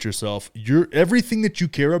hydrate yourself, everything that you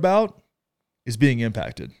care about is being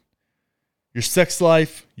impacted. Your sex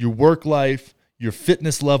life, your work life, your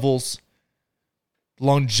fitness levels,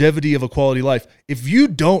 longevity of a quality life. If you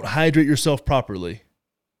don't hydrate yourself properly,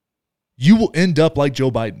 you will end up like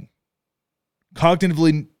Joe Biden,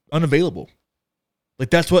 cognitively unavailable.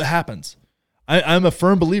 Like, that's what happens. I'm a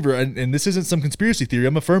firm believer, and this isn't some conspiracy theory,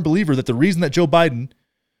 I'm a firm believer that the reason that Joe Biden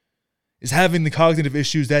is having the cognitive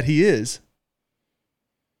issues that he is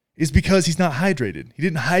because he's not hydrated. He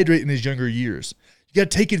didn't hydrate in his younger years. You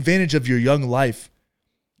got to take advantage of your young life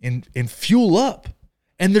and fuel up.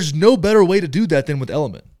 And there's no better way to do that than with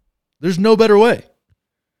Element. There's no better way.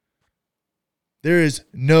 There is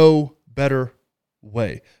no better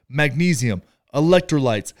way. Magnesium,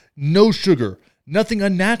 electrolytes, no sugar, nothing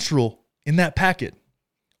unnatural in that packet.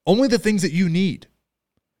 Only the things that you need.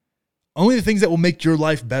 Only the things that will make your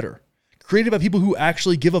life better. Created by people who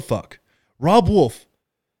actually give a fuck. Rob Wolf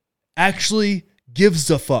actually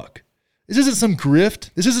gives a fuck. This isn't some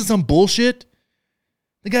grift. This isn't some bullshit.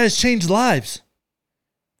 The guy has changed lives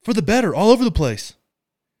for the better all over the place.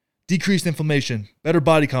 Decreased inflammation, better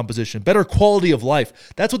body composition, better quality of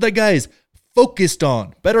life. That's what that guy is focused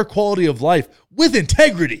on. Better quality of life with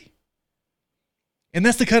integrity. And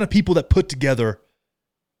that's the kind of people that put together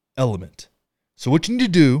Element. So what you need to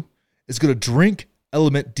do is go to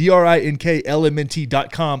DrinkElement,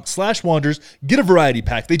 DrinkLMNT.com/Wanders. Get a variety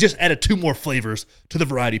pack. They just added 2 more flavors to the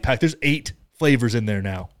variety pack. There's 8 flavors in there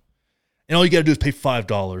now. And all you got to do is pay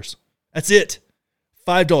 $5. That's it.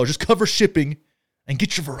 $5. Just cover shipping and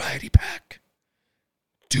get your variety pack.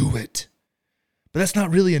 Do it. But that's not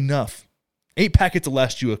really enough. 8 packets will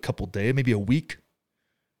last you a couple days, maybe a week.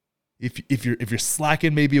 If you're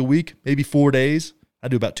slacking, maybe a week, maybe 4 days. I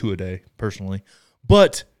do about 2 a day personally.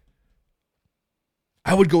 But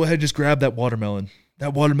I would go ahead and just grab that watermelon.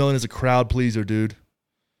 That watermelon is a crowd pleaser, dude.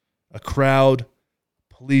 A crowd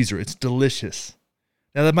pleaser. It's delicious.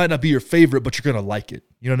 Now, that might not be your favorite, but you're going to like it.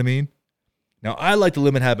 You know what I mean? Now, I like the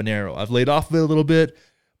lemon habanero. I've laid off of it a little bit,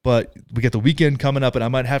 but we got the weekend coming up, and I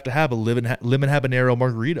might have to have a lemon habanero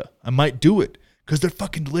margarita. I might do it because they're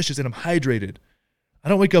fucking delicious, and I'm hydrated. I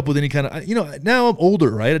don't wake up with any kind of, now I'm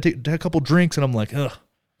older, right? I take a couple drinks, and I'm like, ugh.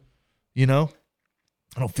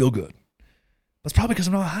 I don't feel good. That's probably because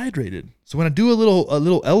I'm not hydrated. So when I do a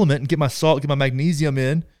little element and get my salt, get my magnesium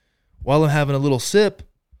in while I'm having a little sip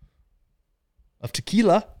of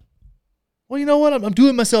tequila, well, you know what? I'm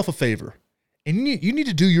doing myself a favor. And you need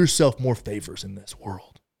to do yourself more favors in this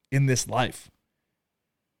world, in this life.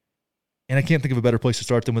 And I can't think of a better place to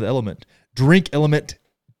start than with Element.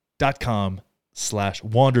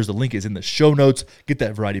 DrinkElement.com/Wanders. The link is in the show notes. Get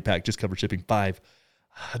that variety pack. Just cover shipping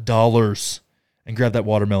 $5. And grab that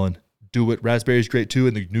watermelon. Do it. Raspberry's great too.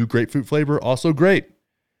 And the new grapefruit flavor, also great.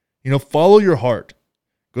 Follow your heart.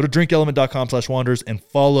 Go to DrinkElement.com/Wanders and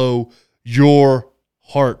follow your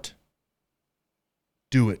heart.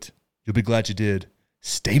 Do it. You'll be glad you did.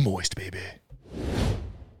 Stay moist, baby.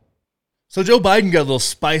 So Joe Biden got a little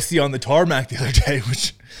spicy on the tarmac the other day,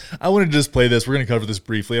 which I wanted to just play this. We're going to cover this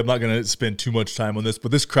briefly. I'm not going to spend too much time on this, but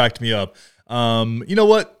this cracked me up. You know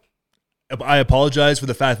what? I apologize for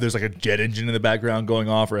the fact that there's like a jet engine in the background going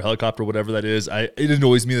off or a helicopter, whatever that is. It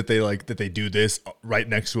annoys me that they do this right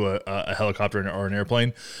next to a helicopter or an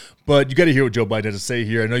airplane. But you got to hear what Joe Biden has to say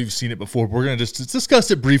here. I know you've seen it before. But we're going to just discuss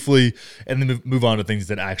it briefly and then move on to things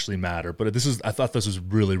that actually matter. But I thought this was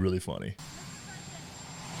really, really funny.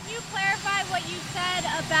 Can you clarify what you said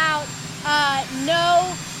about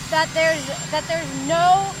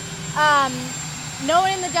no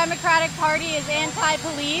one in the Democratic Party is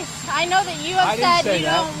anti-police? I know that you have said you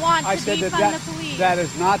don't want to defund the police. That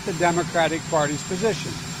is not the Democratic Party's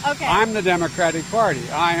position. Okay. I'm the Democratic Party.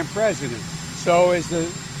 I am president. So is the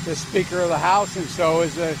Speaker of the House, and so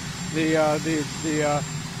is the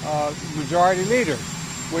majority leader.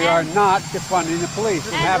 We are not defunding the police.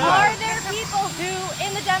 And are there people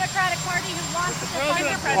in the Democratic Party who want to defund the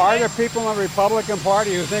president? Are there people in the Republican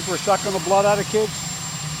Party who think we're sucking the blood out of kids?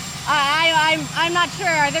 I'm not sure.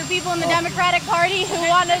 Are there people in the Democratic Party who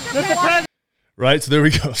want to... Right, so there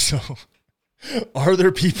we go. So are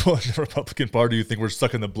there people in the Republican Party who think we're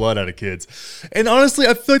sucking the blood out of kids? And honestly,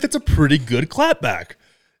 I feel like that's a pretty good clapback.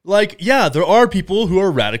 Like, yeah, there are people who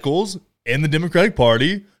are radicals in the Democratic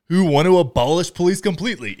Party who want to abolish police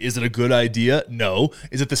completely. Is it a good idea? No.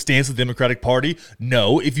 Is it the stance of the Democratic Party?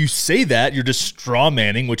 No. If you say that, you're just straw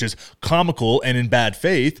manning, which is comical and in bad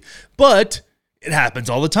faith. But it happens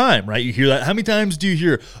all the time, right? You hear that. How many times do you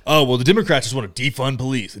hear, oh, well, the Democrats just want to defund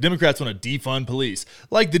police. The Democrats want to defund police.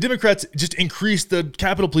 Like, the Democrats just increased the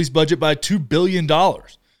Capitol Police budget by $2 billion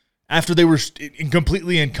after they were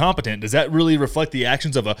completely incompetent. Does that really reflect the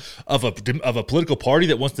actions of a political party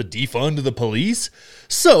that wants to defund the police?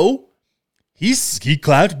 So he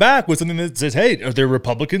clapped back with something that says, hey, are there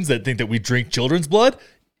Republicans that think that we drink children's blood?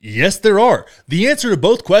 Yes, there are. The answer to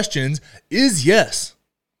both questions is yes.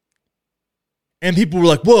 And people were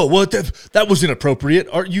like, whoa, what? That was inappropriate.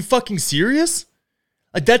 Are you fucking serious?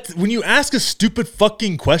 Like, that's when you ask a stupid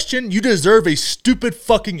fucking question, you deserve a stupid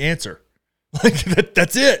fucking answer. Like,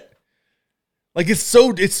 that's it. Like, it's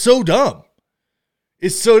so dumb.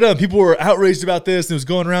 It's so dumb. People were outraged about this, and it was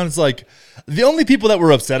going around. It's like, the only people that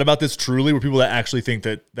were upset about this truly were people that actually think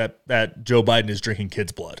that Joe Biden is drinking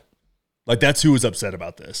kids' blood. Like, that's who was upset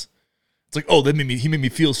about this. It's like, oh, he made me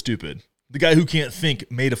feel stupid. The guy who can't think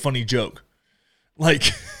made a funny joke.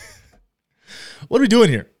 Like, what are we doing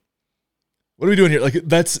here? What are we doing here? Like,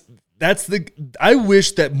 I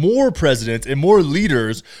wish that more presidents and more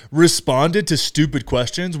leaders responded to stupid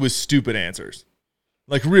questions with stupid answers.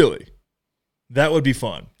 Like, really, that would be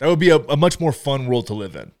fun. That would be a much more fun world to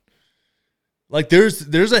live in. Like,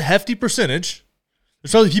 there's a hefty percentage.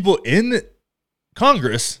 There's probably people in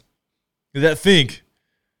Congress that think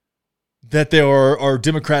that there are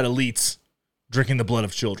Democrat elites drinking the blood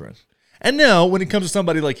of children. And now, when it comes to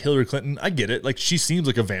somebody like Hillary Clinton, I get it. Like, she seems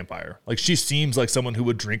like a vampire. Like, she seems like someone who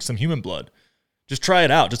would drink some human blood. Just try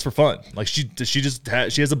it out, just for fun. Like, she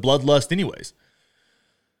has a bloodlust anyways.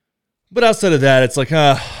 But outside of that, it's like,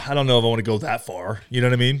 I don't know if I want to go that far. You know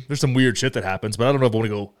what I mean? There's some weird shit that happens, but I don't know if I want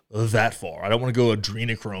to go that far. I don't want to go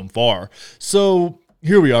adrenochrome far. So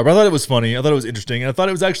here we are. But I thought it was funny. I thought it was interesting. And I thought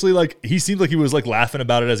it was actually like, he seemed like he was like laughing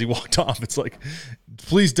about it as he walked off. It's like,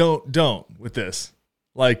 please don't with this.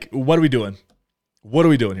 Like, what are we doing? What are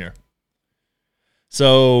we doing here?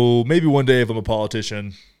 So maybe one day if I'm a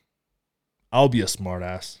politician, I'll be a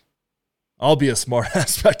smartass. I'll be a smart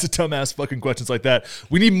ass back to dumbass fucking questions like that.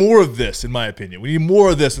 We need more of this, in my opinion. We need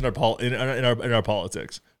more of this in our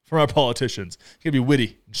politics from our politicians. You gotta be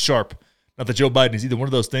witty and sharp. Not that Joe Biden is either one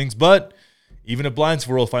of those things, but even a blind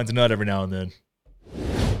squirrel finds a nut every now and then.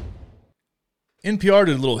 NPR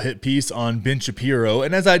did a little hit piece on Ben Shapiro,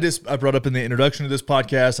 and as I brought up in the introduction to this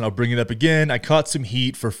podcast, and I'll bring it up again, I caught some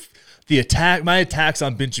heat for my attacks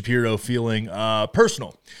on Ben Shapiro feeling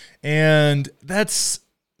personal, and that's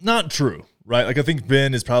not true, right? Like, I think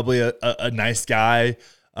Ben is probably a nice guy.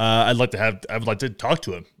 I would like to talk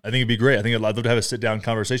to him. I think it'd be great. I'd love to have a sit down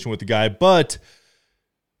conversation with the guy, but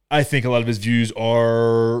I think a lot of his views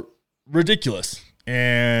are ridiculous.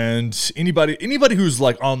 And anybody who's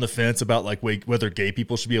like on the fence about like whether gay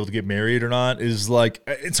people should be able to get married or not is like,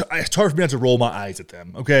 it's hard for me not to roll my eyes at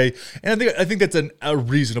them. Okay. And I think that's a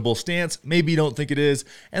reasonable stance. Maybe you don't think it is,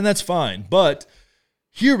 and that's fine. But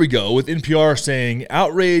here we go with NPR saying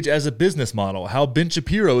outrage as a business model, how Ben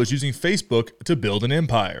Shapiro is using Facebook to build an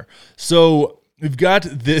empire. So we've got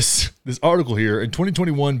this article here. In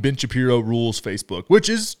 2021, Ben Shapiro rules Facebook, which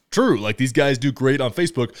is true. Like, these guys do great on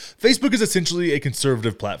Facebook. Facebook is essentially a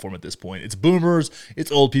conservative platform at this point. It's boomers.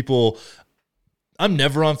 It's old people. I'm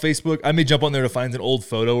never on Facebook. I may jump on there to find an old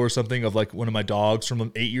photo or something of like one of my dogs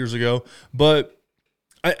from 8 years ago. But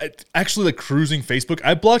I actually like cruising Facebook.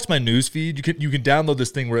 I blocked my news feed. You can download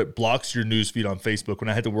this thing where it blocks your news feed on Facebook. When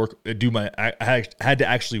I had to I had to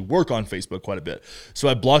actually work on Facebook quite a bit. So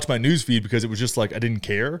I blocked my news feed because it was just like I didn't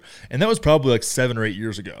care. And that was probably like 7 or 8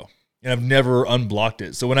 years ago. And I've never unblocked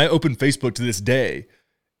it. So when I open Facebook to this day,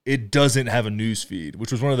 it doesn't have a news feed,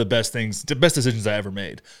 which was one of the best decisions I ever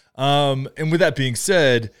made. And with that being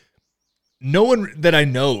said, no one that I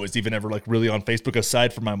know is even ever like really on Facebook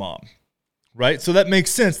aside from my mom. Right? So that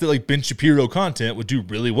makes sense that like Ben Shapiro content would do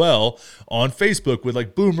really well on Facebook with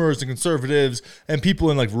like boomers and conservatives and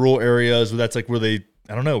people in like rural areas where that's like where they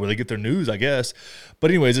get their news, I guess.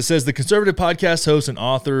 But anyways, it says the conservative podcast host and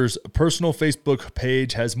author's personal Facebook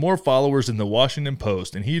page has more followers than the Washington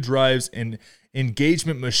Post, and he drives an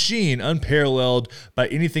engagement machine unparalleled by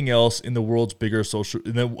anything else in the world's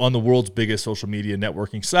on the world's biggest social media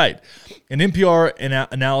networking site. An NPR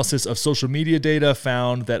analysis of social media data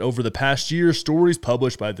found that over the past year, stories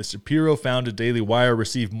published by the Shapiro-founded Daily Wire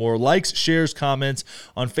received more likes, shares, comments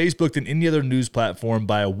on Facebook than any other news platform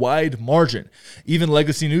by a wide margin. Even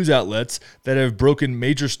legacy news outlets that have broken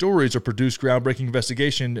major stories or produced groundbreaking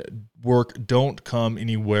investigation work don't come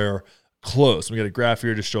anywhere close. We got a graph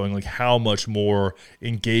here just showing like how much more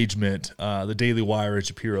engagement the Daily Wire and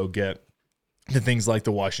Shapiro get than things like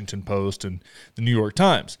the Washington Post and the New York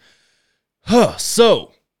Times.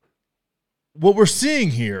 So what we're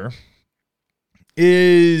seeing here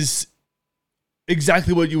is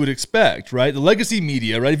exactly what you would expect, right? The legacy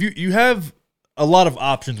media, right? If you have a lot of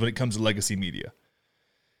options when it comes to legacy media.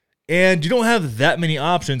 And you don't have that many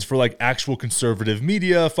options for like actual conservative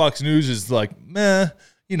media. Fox News is like, meh.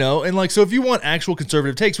 You know, and like, so if you want actual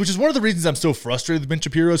conservative takes, which is one of the reasons I'm so frustrated with Ben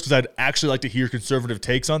Shapiro, is because I'd actually like to hear conservative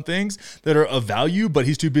takes on things that are of value, but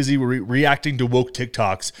he's too busy reacting to woke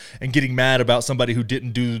TikToks and getting mad about somebody who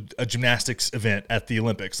didn't do a gymnastics event at the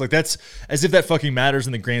Olympics. Like, that's as if that fucking matters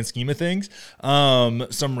in the grand scheme of things.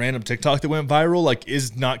 Some random TikTok that went viral, like,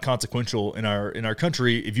 is not consequential in our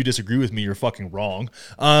country. If you disagree with me, you're fucking wrong.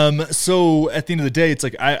 So at the end of the day, it's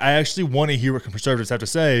like, I actually want to hear what conservatives have to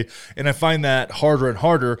say, and I find that harder and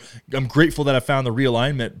harder. I'm grateful that I found the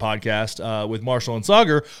Realignment podcast with Marshall and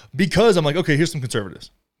Sagar, because I'm like, okay, here's some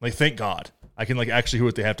conservatives. Like, thank God I can like actually hear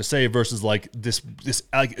what they have to say versus like this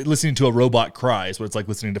like listening to a robot cry is what it's like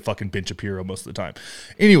listening to fucking Ben Shapiro most of the time.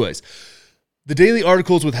 Anyways, the daily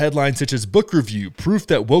articles with headlines such as book review, proof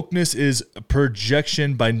that wokeness is a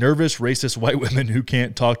projection by nervous, racist white women who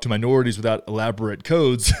can't talk to minorities without elaborate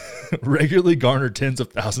codes, regularly garner tens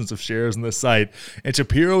of thousands of shares on the site. And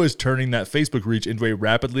Shapiro is turning that Facebook reach into a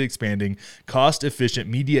rapidly expanding, cost-efficient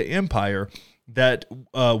media empire that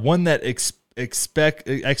one that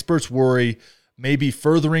experts worry may be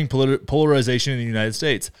furthering polarization in the United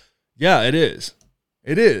States. Yeah, it is.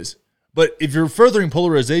 It is. But if you're furthering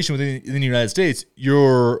polarization within the United States,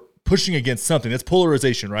 you're pushing against something. That's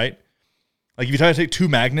polarization, right? Like, if you try to take two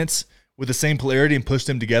magnets with the same polarity and push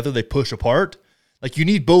them together, they push apart. Like, you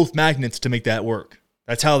need both magnets to make that work.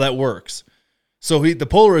 That's how that works. So the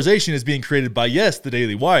polarization is being created by, yes, the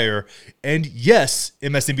Daily Wire, and yes,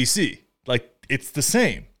 MSNBC. Like, it's the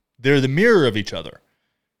same. They're the mirror of each other,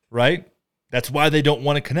 right? That's why they don't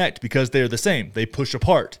want to connect, because they're the same. They push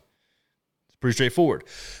apart. Pretty straightforward.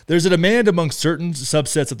 There's a demand among certain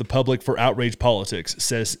subsets of the public for outrage politics,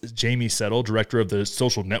 says Jamie Settle, director of the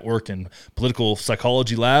Social Network and Political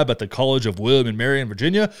Psychology Lab at the College of William and Mary in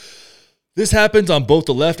Virginia. This happens on both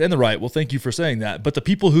the left and the right. Well, thank you for saying that. But the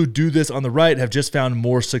people who do this on the right have just found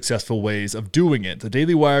more successful ways of doing it. The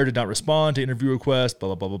Daily Wire did not respond to interview requests, blah,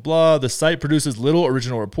 blah, blah, blah, blah. The site produces little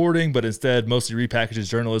original reporting, but instead mostly repackages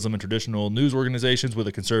journalism and traditional news organizations with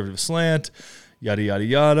a conservative slant, yada, yada,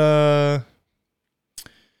 yada.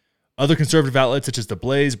 Other conservative outlets such as The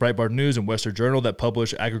Blaze, Breitbart News, and Western Journal that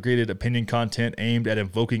publish aggregated opinion content aimed at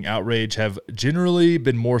invoking outrage have generally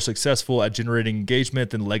been more successful at generating engagement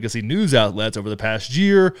than legacy news outlets over the past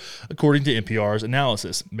year, according to NPR's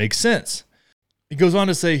analysis. Makes sense. It goes on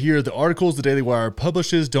to say here, the articles the Daily Wire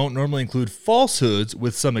publishes don't normally include falsehoods,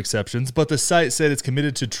 with some exceptions, but the site said it's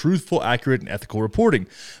committed to truthful, accurate, and ethical reporting.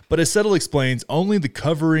 But as Settle explains, only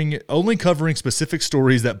covering specific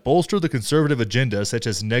stories that bolster the conservative agenda, such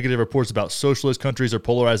as negative reports about socialist countries or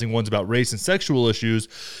polarizing ones about race and sexual issues,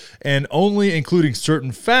 and only including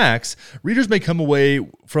certain facts, readers may come away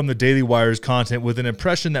from the Daily Wire's content with an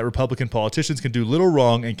impression that Republican politicians can do little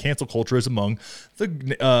wrong and cancel culture is among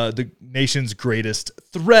the nation's greatest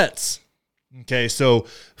threats. Okay, so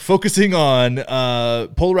focusing on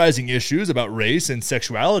polarizing issues about race and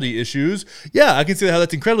sexuality issues, yeah, I can see how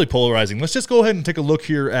that's incredibly polarizing. Let's just go ahead and take a look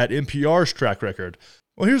here at NPR's track record.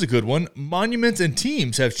 Well, here's a good one. Monuments and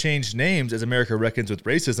teams have changed names as America reckons with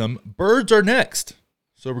racism. Birds are next.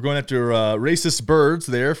 So we're going after racist birds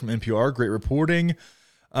there from NPR. Great reporting.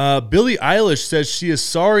 Billie Eilish says she is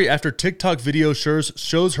sorry after TikTok video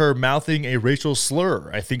shows her mouthing a racial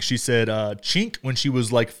slur. I think she said chink when she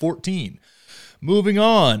was like 14. Moving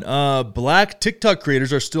on. Black TikTok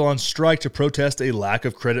creators are still on strike to protest a lack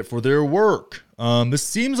of credit for their work. This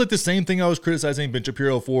seems like the same thing I was criticizing Ben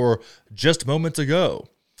Shapiro for just moments ago.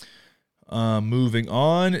 Moving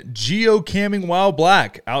on. Geocamming while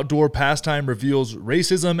black. Outdoor pastime reveals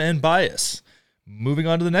racism and bias. Moving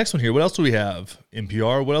on to the next one here. What else do we have?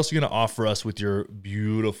 NPR, what else are you going to offer us with your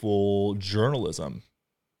beautiful journalism?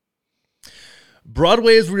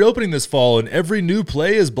 Broadway is reopening this fall, and every new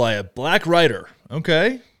play is by a black writer.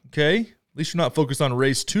 Okay. At least you're not focused on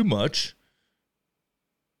race too much.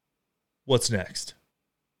 What's next?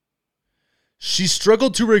 She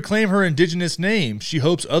struggled to reclaim her indigenous name. She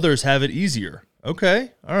hopes others have it easier.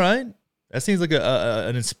 Okay, all right. That seems like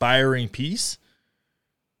an inspiring piece.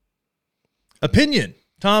 Opinion.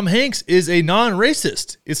 Tom Hanks is a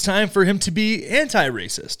non-racist. It's time for him to be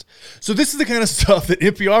anti-racist. So this is the kind of stuff that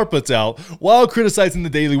NPR puts out while criticizing the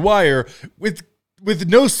Daily Wire with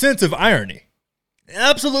no sense of irony.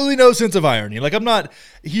 Absolutely no sense of irony. Like, I'm not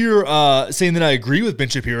here saying that I agree with Ben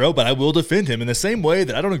Shapiro, but I will defend him in the same way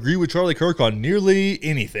that I don't agree with Charlie Kirk on nearly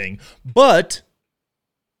anything. But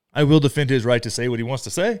I will defend his right to say what he wants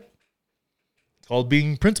to say. It's called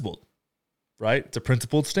being principled, right? It's a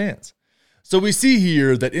principled stance. So we see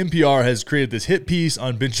here that NPR has created this hit piece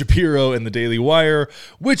on Ben Shapiro and the Daily Wire,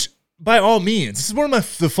 which by all means, this is one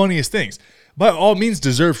of the funniest things, by all means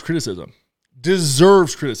deserves criticism.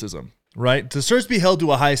 Right? Deserves to be held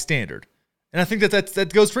to a high standard. And I think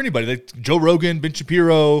that goes for anybody. Like Joe Rogan, Ben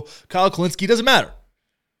Shapiro, Kyle Kulinski, doesn't matter.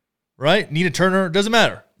 Right? Nina Turner, doesn't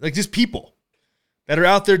matter. Like just people that are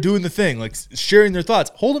out there doing the thing, like sharing their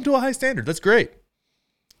thoughts. Hold them to a high standard. That's great.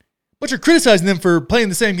 But you're criticizing them for playing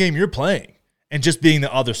the same game you're playing and just being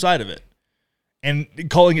the other side of it and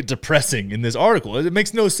calling it depressing in this article. It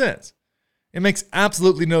makes no sense. It makes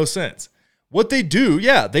absolutely no sense. What they do,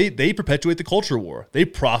 yeah, they perpetuate the culture war. They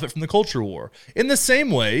profit from the culture war in the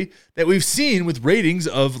same way that we've seen with ratings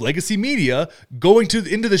of legacy media going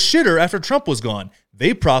into the shitter after Trump was gone.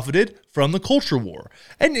 They profited from the culture war.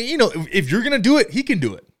 And, you know, if you're going to do it, he can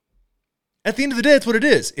do it. At the end of the day, that's what it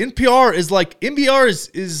is. NPR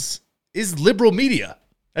is liberal media.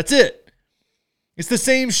 That's it. It's the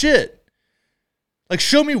same shit. Like,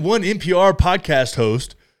 show me one NPR podcast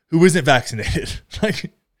host who isn't vaccinated.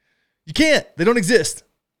 Like, you can't. They don't exist.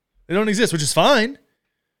 Which is fine.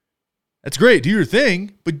 That's great. Do your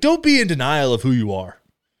thing. But don't be in denial of who you are.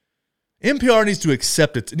 NPR needs to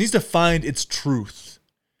accept it. It needs to find its truth.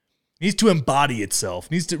 It needs to embody itself.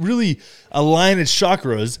 It needs to really align its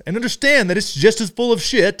chakras and understand that it's just as full of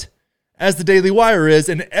shit as the Daily Wire is.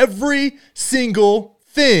 And every single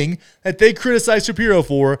thing that they criticize Shapiro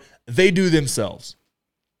for, they do themselves.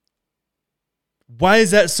 Why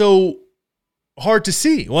is that so hard to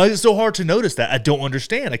see? Why is it so hard to notice that? I don't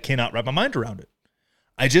understand. I cannot wrap my mind around it.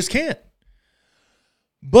 I just can't.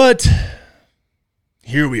 But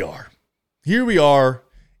here we are.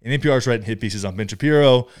 And NPR's writing hit pieces on Ben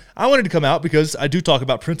Shapiro. I wanted to come out because I do talk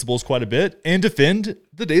about principles quite a bit and defend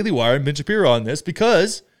the Daily Wire and Ben Shapiro on this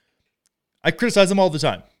because I criticize them all the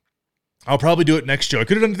time. I'll probably do it next show. I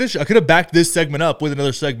could have done this. I could have backed this segment up with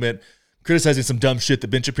another segment criticizing some dumb shit that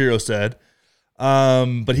Ben Shapiro said.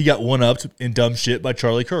 But he got one-upped in dumb shit by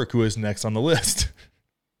Charlie Kirk, who is next on the list.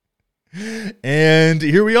 And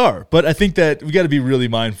here we are. But I think that we got to be really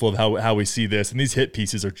mindful of how we see this. And these hit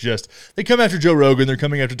pieces are just, they come after Joe Rogan. They're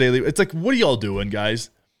coming after Daily. It's like, what are y'all doing, guys?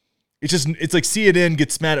 It's like CNN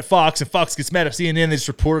gets mad at Fox and Fox gets mad at CNN. They just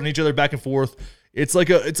report on each other back and forth. It's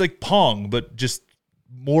like Pong, but just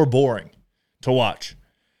more boring to watch.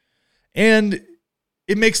 And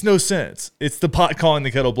it makes no sense. It's the pot calling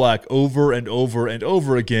the kettle black over and over and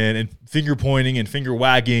over again, and finger pointing and finger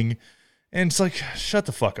wagging. And it's like, shut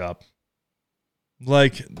the fuck up.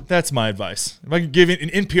 Like, that's my advice. If I could give it an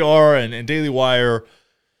NPR and Daily Wire,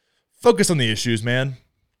 focus on the issues, man.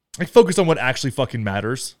 Like, focus on what actually fucking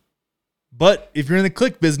matters. But if you're in the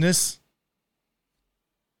click business,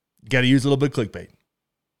 you got to use a little bit of clickbait.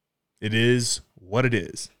 It is what it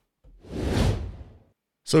is.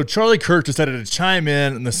 So Charlie Kirk decided to chime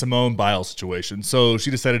in the Simone Biles situation. So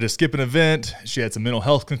she decided to skip an event. She had some mental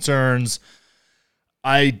health concerns.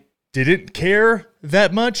 I didn't care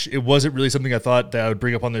that much. It wasn't really something I thought that I would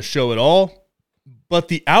bring up on this show at all. But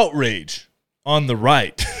the outrage on the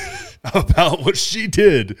right about what she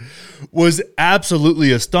did was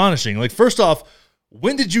absolutely astonishing. Like, first off,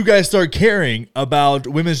 when did you guys start caring about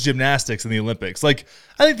women's gymnastics in the Olympics? Like,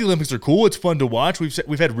 I think the Olympics are cool. It's fun to watch.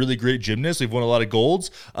 We've had really great gymnasts. We've won a lot of golds.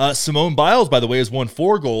 Simone Biles, by the way, has won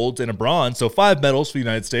 4 golds and a bronze, so 5 medals for the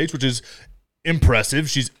United States, which is impressive.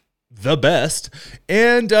 She's the best.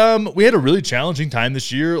 And we had a really challenging time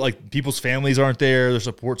this year. Like, people's families aren't there. Their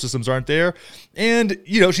support systems aren't there. And,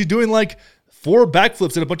 you know, she's doing like 4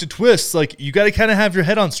 backflips and a bunch of twists. Like, you got to kind of have your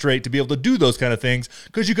head on straight to be able to do those kind of things,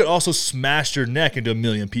 because you could also smash your neck into a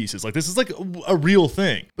million pieces. Like, this is like a real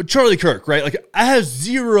thing. But Charlie Kirk, right? Like, I have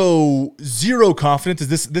zero confidence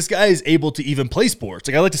that this guy is able to even play sports.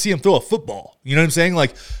 Like, I like to see him throw a football. You know what I'm saying?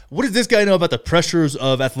 Like, what does this guy know about the pressures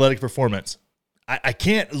of athletic performance? I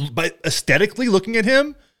can't, but aesthetically looking at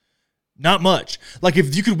him, not much. Like,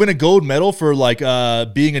 if you could win a gold medal for like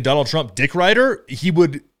being a Donald Trump dick rider, he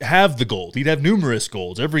would have the gold. He'd have numerous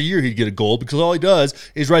golds. Every year he'd get a gold, because all he does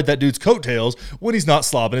is ride that dude's coattails when he's not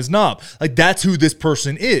slobbing his knob. Like, that's who this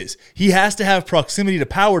person is. He has to have proximity to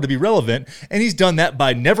power to be relevant, and he's done that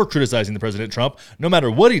by never criticizing the President Trump, no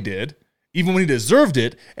matter what he did, even when he deserved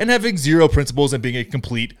it, and having zero principles and being a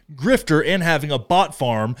complete grifter and having a bot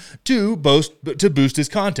farm to boost his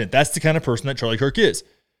content. That's the kind of person that Charlie Kirk is,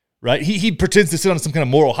 right? He pretends to sit on some kind of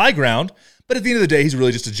moral high ground, but at the end of the day, he's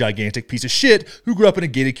really just a gigantic piece of shit who grew up in a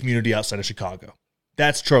gated community outside of Chicago.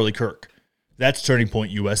 That's Charlie Kirk. That's Turning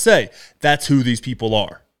Point USA. That's who these people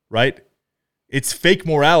are, right? It's fake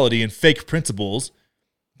morality and fake principles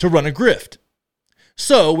to run a grift.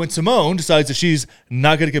 So when Simone decides that she's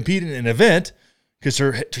not going to compete in an event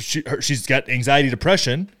because she's got anxiety,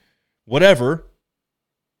 depression, whatever,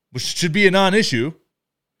 which should be a non-issue,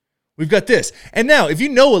 we've got this. And now, if you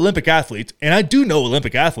know Olympic athletes, and I do know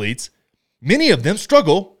Olympic athletes, many of them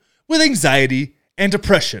struggle with anxiety and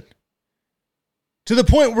depression to the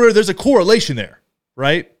point where there's a correlation there,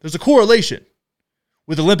 right? There's a correlation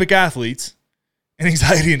with Olympic athletes and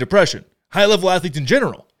anxiety and depression, high-level athletes in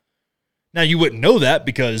general. Now, you wouldn't know that,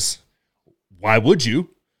 because why would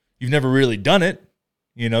you? You've never really done it.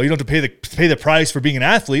 You know, you don't have to pay the price for being an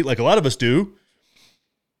athlete like a lot of us do.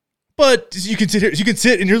 But you can sit here, you can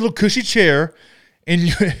sit in your little cushy chair in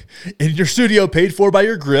your studio paid for by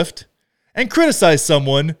your grift and criticize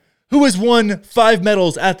someone who has won 5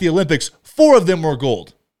 medals at the Olympics. 4 of them were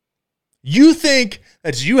gold. You think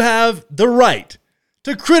that you have the right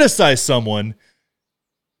to criticize someone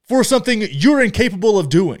for something you're incapable of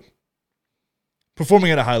doing,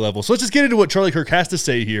 performing at a high level. So let's just get into what Charlie Kirk has to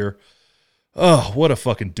say here. Oh, what a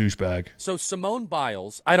fucking douchebag. So Simone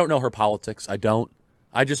Biles, I don't know her politics. I don't.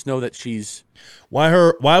 I just know that she's... Why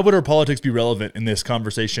would her politics be relevant in this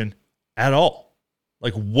conversation at all?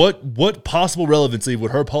 Like, what possible relevancy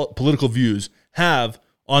would her political views have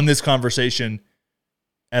on this conversation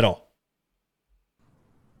at all?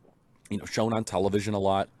 You know, shown on television a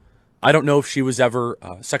lot. I don't know if she was ever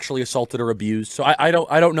sexually assaulted or abused. So I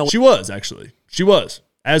don't know. She was, actually. She was.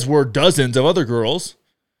 As were dozens of other girls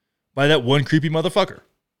by that one creepy motherfucker.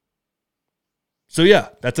 So yeah,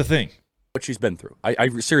 that's a thing. What she's been through. I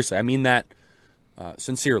seriously, I mean that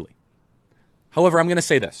sincerely. However, I'm going to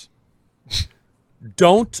say this.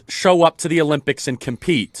 Don't show up to the Olympics and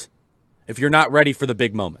compete if you're not ready for the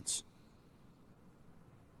big moments.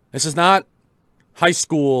 This is not high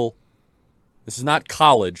school. This is not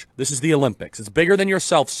college. This is the Olympics. It's bigger than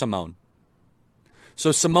yourself, Simone.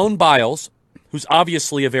 So Simone Biles, who's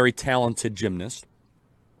obviously a very talented gymnast.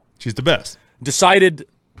 She's the best. Decided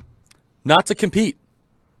not to compete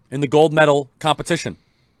in the gold medal competition.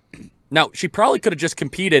 Now, she probably could have just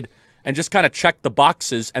competed and just kind of checked the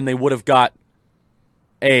boxes, and they would have got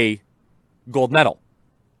a gold medal.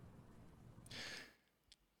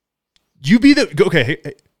 You be the okay.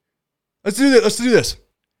 Hey, let's do this. Let's do this.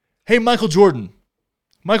 Hey, Michael Jordan,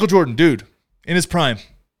 dude, in his prime,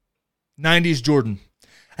 90s Jordan.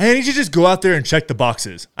 I need you to just go out there and check the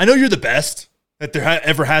boxes. I know you're the best that there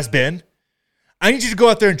ever has been. I need you to go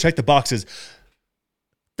out there and check the boxes.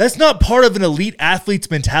 That's not part of an elite athlete's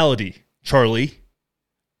mentality, Charlie.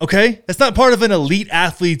 Okay? That's not part of an elite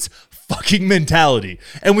athlete's fucking mentality.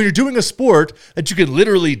 And when you're doing a sport that you could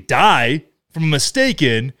literally die from a mistake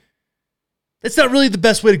in, that's not really the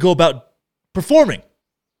best way to go about performing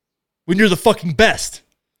when you're the fucking best.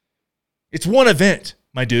 It's one event,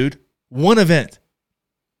 my dude. One event.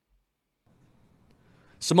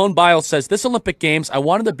 Simone Biles says, this Olympic Games, I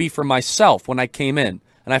wanted to be for myself when I came in,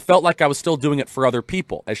 and I felt like I was still doing it for other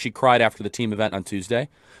people, as she cried after the team event on Tuesday.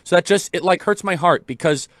 So that just, it like hurts my heart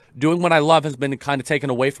because doing what I love has been kind of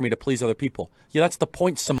taken away from me to please other people. Yeah, that's the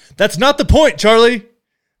point, Simone. That's not the point, Charlie.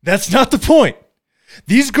 That's not the point.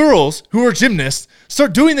 These girls who are gymnasts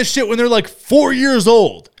start doing this shit when they're like 4 years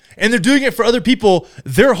old. And they're doing it for other people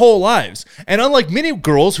their whole lives. And unlike many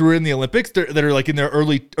girls who are in the Olympics that are like in their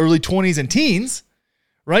early 20s and teens,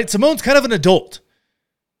 right? Simone's kind of an adult.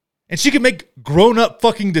 And she can make grown-up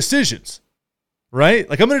fucking decisions, right?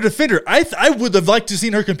 Like, I'm going to defend her. I would have liked to have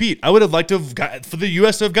seen her compete. I would have liked to have got, for the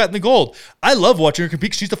U.S. to have gotten the gold. I love watching her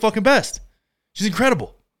compete because she's the fucking best. She's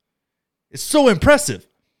incredible. It's so impressive.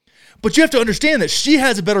 But you have to understand that she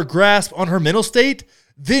has a better grasp on her mental state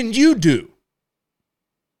than you do.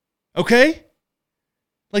 Okay?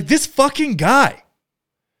 Like, this fucking guy.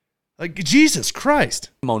 Like, Jesus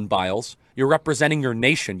Christ. Simone Biles, you're representing your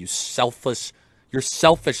nation, you selfish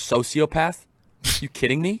sociopath. You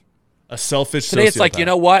kidding me? A selfish Today sociopath. It's like, you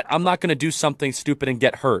know what? I'm not going to do something stupid and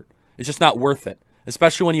get hurt. It's just not worth it.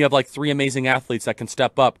 Especially when you have like 3 amazing athletes that can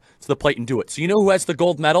step up to the plate and do it. So you know who has the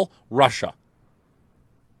gold medal? Russia.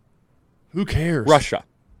 Who cares? Russia.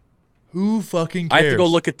 Who fucking cares? I have to go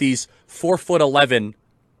look at these 4'11"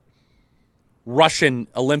 Russian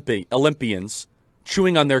Olympians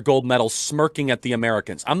chewing on their gold medals, smirking at the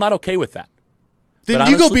Americans. I'm not okay with that. Then but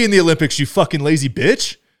you honestly, go be in the Olympics, you fucking lazy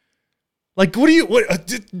bitch. Like,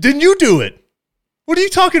 didn't you do it? What are you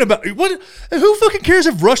talking about? Who fucking cares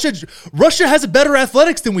if Russia has a better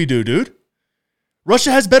athletics than we do, dude?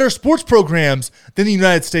 Russia has better sports programs than the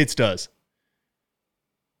United States does.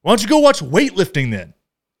 Why don't you go watch weightlifting then?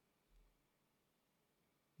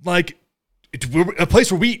 Like, we're a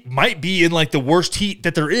place where we might be in like the worst heat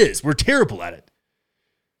that there is. We're terrible at it.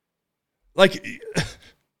 Like,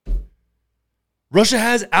 Russia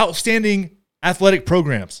has outstanding athletic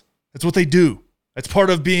programs. That's what they do. That's part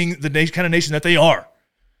of being the kind of nation that they are.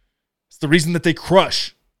 It's the reason that they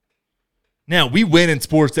crush. Now, we win in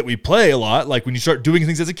sports that we play a lot, like when you start doing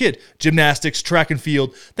things as a kid, gymnastics, track and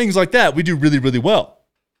field, things like that, we do really, really well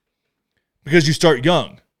because you start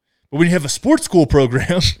young. But when you have a sports school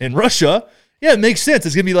program in Russia, yeah, it makes sense.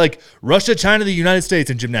 It's going to be like Russia, China, the United States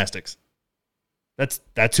in gymnastics.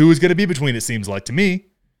 That's who is going to be between, it seems like to me.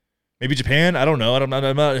 Maybe Japan. I don't know. I'm not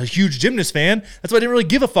a huge gymnast fan. That's why I didn't really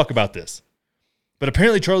give a fuck about this. But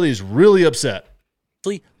apparently Charlie is really upset.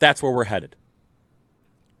 That's where we're headed.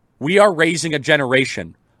 We are raising a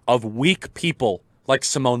generation of weak people like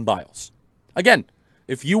Simone Biles. Again,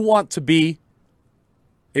 if you want to be,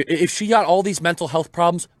 if she got all these mental health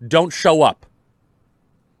problems, don't show up.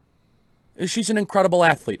 She's an incredible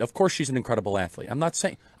athlete. Of course she's an incredible athlete. I'm not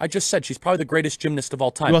saying, I just said she's probably the greatest gymnast of all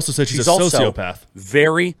time. You also said she's a also sociopath.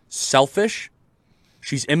 Very selfish.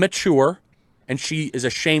 She's immature, and she is a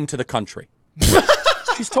shame to the country.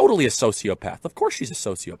 She's totally a sociopath. Of course she's a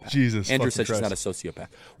sociopath. Jesus Andrew said Christ. She's not a sociopath.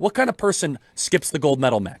 What kind of person skips the gold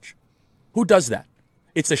medal match? Who does that?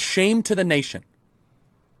 It's a shame to the nation.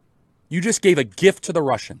 You just gave a gift to the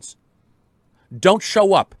Russians. Don't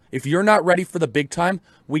show up. If you're not ready for the big time,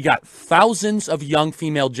 we got thousands of young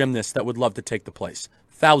female gymnasts that would love to take the place.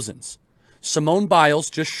 Thousands. Simone Biles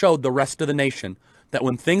just showed the rest of the nation that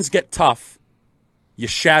when things get tough, you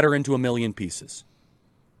shatter into a million pieces.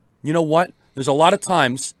 You know what? There's a lot of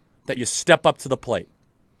times that you step up to the plate,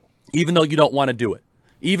 even though you don't want to do it,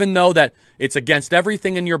 even though that it's against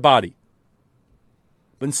everything in your body.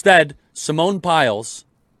 But instead, Simone Biles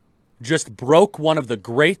just broke one of the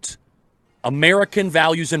great American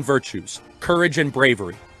values and virtues, courage and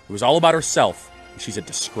bravery. It was all about herself. She's a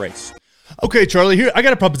disgrace. Okay, Charlie, here, I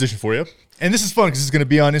got a proposition for you. And this is fun because this is going to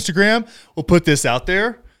be on Instagram. We'll put this out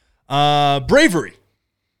there. Bravery.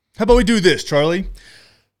 How about we do this, Charlie?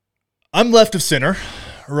 I'm left of center,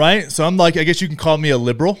 right? So I'm like, I guess you can call me a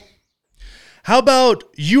liberal. How about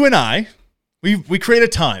you and I, we create a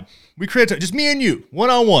time. We create a time, just me and you,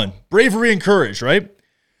 one-on-one, bravery and courage, right?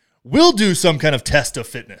 We'll do some kind of test of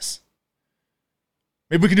fitness.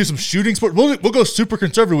 Maybe we can do some shooting sport. We'll go super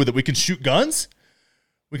conservative with it. We can shoot guns.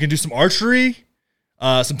 We can do some archery,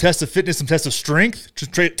 some tests of fitness, some tests of strength,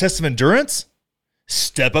 tests of endurance.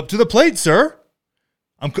 Step up to the plate, sir.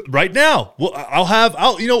 Right now. We'll have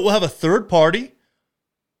a third party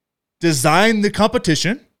design the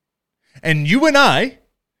competition, and you and I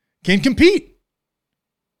can compete.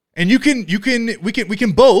 And we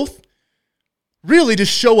can both really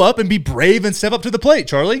just show up and be brave and step up to the plate,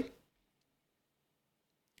 Charlie.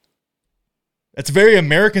 That's a very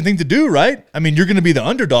American thing to do, right? I mean, you're going to be the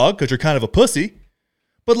underdog because you're kind of a pussy.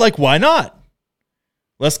 But, why not?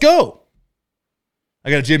 Let's go. I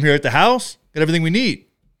got a gym here at the house. Got everything we need.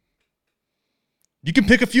 You can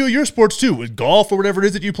pick a few of your sports, too. With golf or whatever it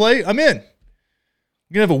is that you play, I'm in.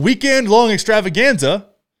 You're going to have a weekend-long extravaganza.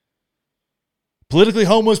 Politically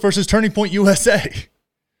Homeless versus Turning Point USA.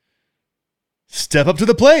 Step up to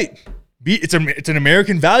the plate. It's an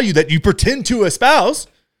American value that you pretend to espouse.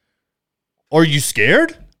 Are you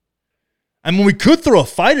scared? I mean, we could throw a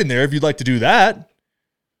fight in there if you'd like to do that.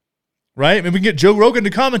 Right? I mean, we can get Joe Rogan to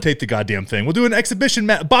commentate the goddamn thing. We'll do an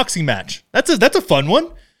exhibition boxing match. That's a fun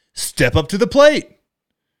one. Step up to the plate.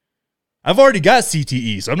 I've already got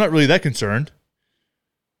CTE, so I'm not really that concerned.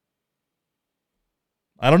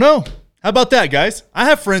 I don't know. How about that, guys? I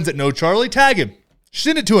have friends that know Charlie. Tag him.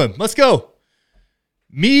 Send it to him. Let's go.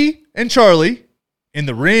 Me and Charlie in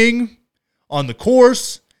the ring, on the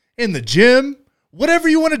course, in the gym, whatever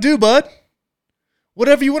you want to do, bud.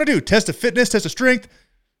 Whatever you want to do. Test of fitness, test of strength,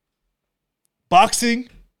 boxing,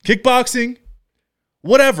 kickboxing,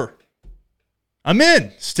 whatever. I'm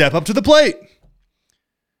in. Step up to the plate.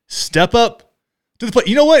 Step up to the plate.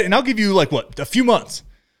 You know what? And I'll give you a few months.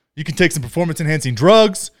 You can take some performance-enhancing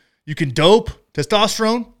drugs. You can dope,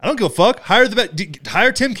 testosterone. I don't give a fuck.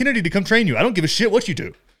 Hire Tim Kennedy to come train you. I don't give a shit what you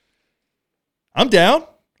do. I'm down.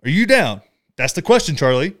 Are you down? That's the question,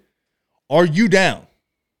 Charlie. Are you down?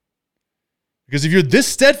 Because if you're this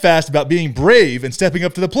steadfast about being brave and stepping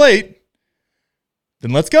up to the plate,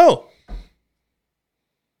 then let's go.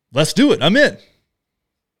 Let's do it. I'm in.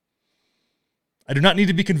 I do not need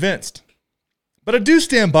to be convinced. But I do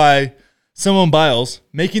stand by Simone Biles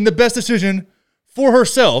making the best decision for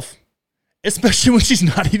herself, especially when she's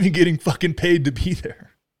not even getting fucking paid to be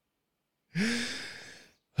there.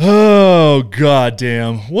 Oh,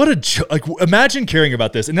 goddamn. What imagine caring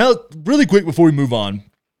about this. And now, really quick before we move on,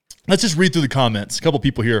 let's just read through the comments. A couple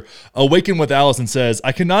people here. Awaken with Allison says,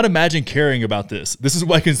 I cannot imagine caring about this. This is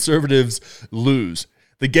why conservatives lose.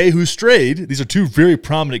 The Gay Who Strayed, these are two very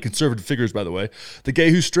prominent conservative figures, by the way. The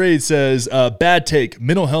Gay Who Strayed says, bad take.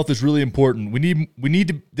 Mental health is really important. We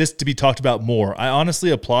need this to be talked about more. I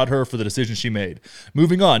honestly applaud her for the decision she made.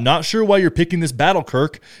 Moving on. Not sure why you're picking this battle,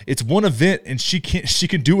 Kirk. It's one event, and she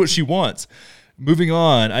can do what she wants. Moving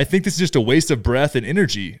on. I think this is just a waste of breath and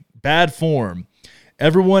energy. Bad form.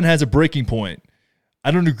 Everyone has a breaking point.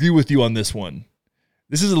 I don't agree with you on this one.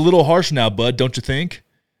 This is a little harsh now, bud, don't you think?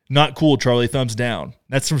 Not cool, Charlie. Thumbs down.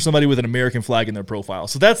 That's from somebody with an American flag in their profile.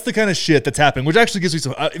 So that's the kind of shit that's happening, which actually gives me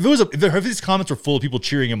some. If these comments were full of people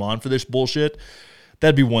cheering him on for this bullshit,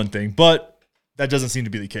 that'd be one thing. But that doesn't seem to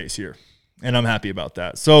be the case here, and I'm happy about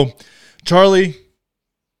that. So, Charlie,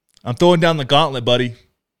 I'm throwing down the gauntlet, buddy.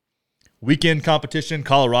 Weekend competition,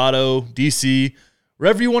 Colorado, DC,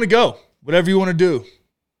 wherever you want to go, whatever you want to do.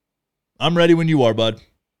 I'm ready when you are, bud.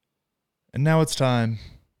 And now it's time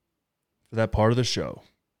for that part of the show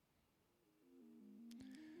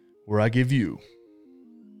where I give you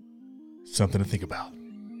something to think about.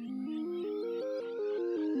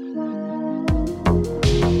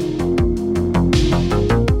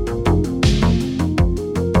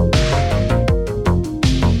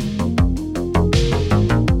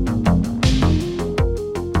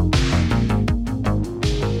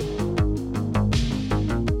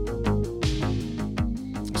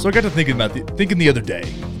 So I got to thinking the other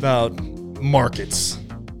day about markets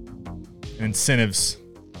and incentives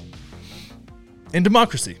and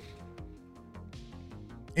democracy.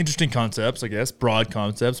 Interesting concepts, I guess. Broad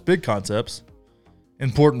concepts, big concepts.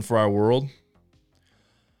 Important for our world.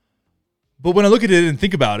 But when I look at it and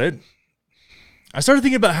think about it, I started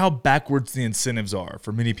thinking about how backwards the incentives are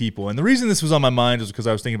for many people. And the reason this was on my mind was because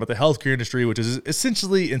I was thinking about the healthcare industry, which is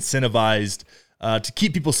essentially incentivized to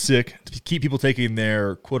keep people sick, to keep people taking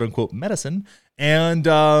their quote-unquote medicine, and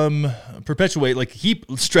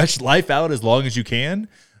stretch life out as long as you can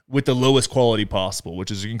with the lowest quality possible,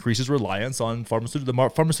 which is increases reliance on the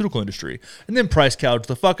pharmaceutical industry, and then price gouge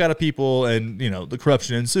the fuck out of people, and the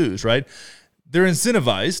corruption ensues, right? they're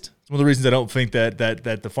incentivized. It's one of the reasons I don't think that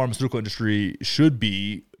the pharmaceutical industry should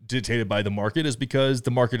be dictated by the market is because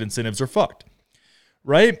the market incentives are fucked,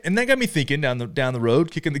 right? And that got me thinking down the road,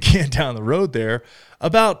 kicking the can down the road there,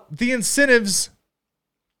 about the incentives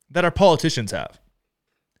that our politicians have.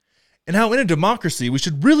 And how in a democracy, we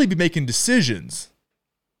should really be making decisions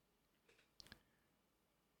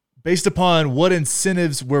based upon what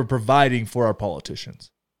incentives we're providing for our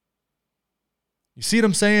politicians. You see what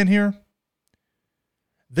I'm saying here?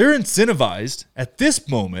 They're incentivized at this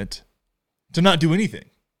moment to not do anything,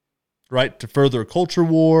 right? To further a culture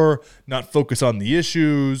war, not focus on the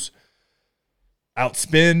issues,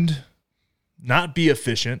 outspend, not be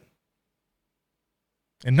efficient,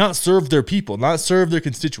 and not serve their people, not serve their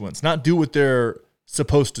constituents, not do what they're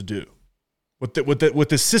supposed to do. What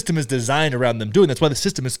the system is designed around them doing. That's why the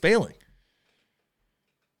system is failing.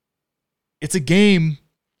 It's a game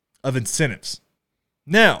of incentives.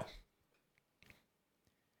 Now,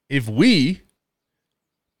 if we,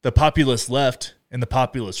 the populist left and the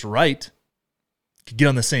populist right, could get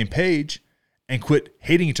on the same page and quit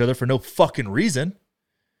hating each other for no fucking reason,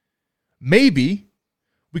 maybe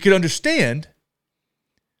we could understand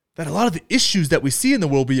that a lot of the issues that we see in the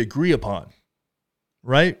world we agree upon,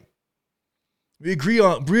 right? We agree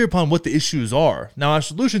upon what the issues are. Now, our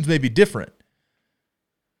solutions may be different.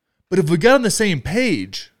 But if we got on the same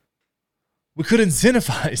page, we could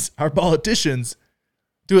incentivize our politicians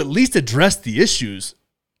to at least address the issues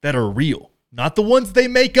that are real. Not the ones they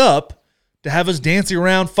make up to have us dancing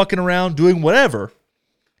around, fucking around, doing whatever.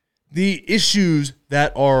 The issues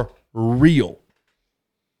that are real.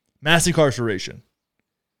 Mass incarceration.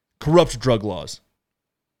 Corrupt drug laws.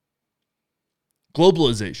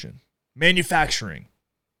 Globalization. Manufacturing,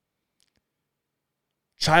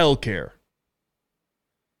 childcare.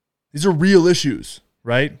 These are real issues,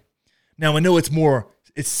 right? Now, I know it's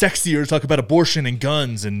sexier to talk about abortion and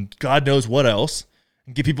guns and God knows what else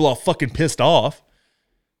and get people all fucking pissed off.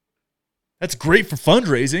 That's great for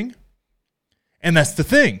fundraising. And that's the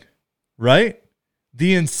thing, right?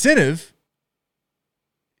 The incentive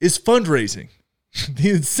is fundraising. The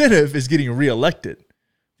incentive is getting reelected.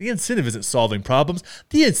 The incentive isn't solving problems.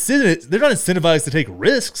 They're not incentivized to take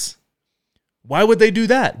risks. Why would they do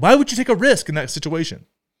that? Why would you take a risk in that situation?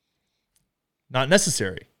 Not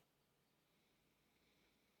necessary.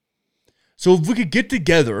 So if we could get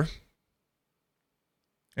together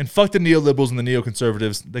and fuck the neoliberals and the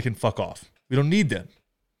neoconservatives, they can fuck off. We don't need them.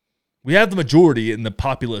 We have the majority in the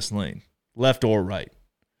populist lane, left or right.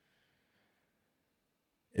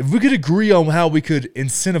 If we could agree on how we could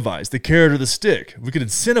incentivize the carrot or the stick, if we could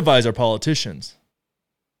incentivize our politicians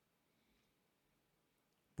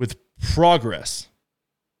with progress,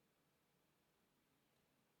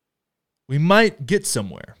 we might get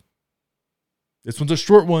somewhere. This one's a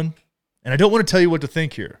short one, and I don't want to tell you what to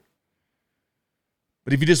think here.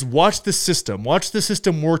 But if you just watch the system work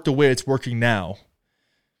the way it's working now,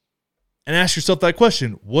 and ask yourself that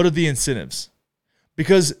question, what are the incentives?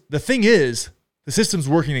 Because the thing is, the system's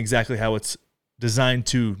working exactly how it's designed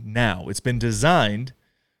to now. It's been designed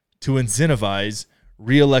to incentivize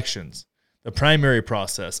re-elections. The primary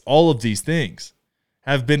process, all of these things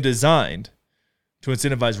have been designed to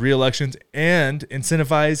incentivize re-elections and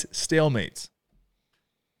incentivize stalemates.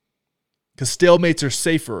 Because stalemates are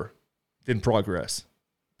safer than progress.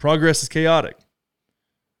 Progress is chaotic.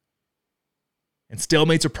 And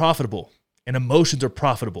stalemates are profitable. And emotions are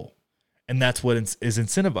profitable. And that's what is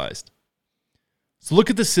incentivized. So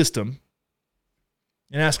look at the system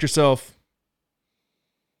and ask yourself,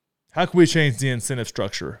 how can we change the incentive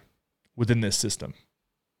structure within this system?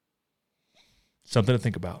 Something to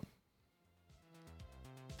think about.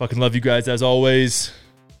 Fucking love you guys as always.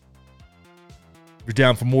 If you're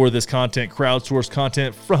down for more of this content, crowdsourced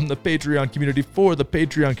content from the Patreon community for the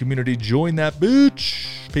Patreon community, join that bitch.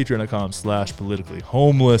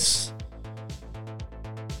 Patreon.com/politicallyhomeless.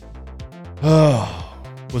 Oh.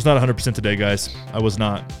 Was not 100% today, guys. I was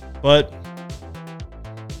not. But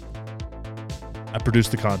I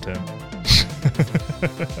produced the content.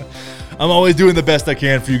 I'm always doing the best I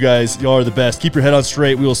can for you guys. Y'all are the best. Keep your head on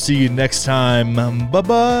straight. We will see you next time.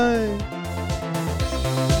 Bye-bye.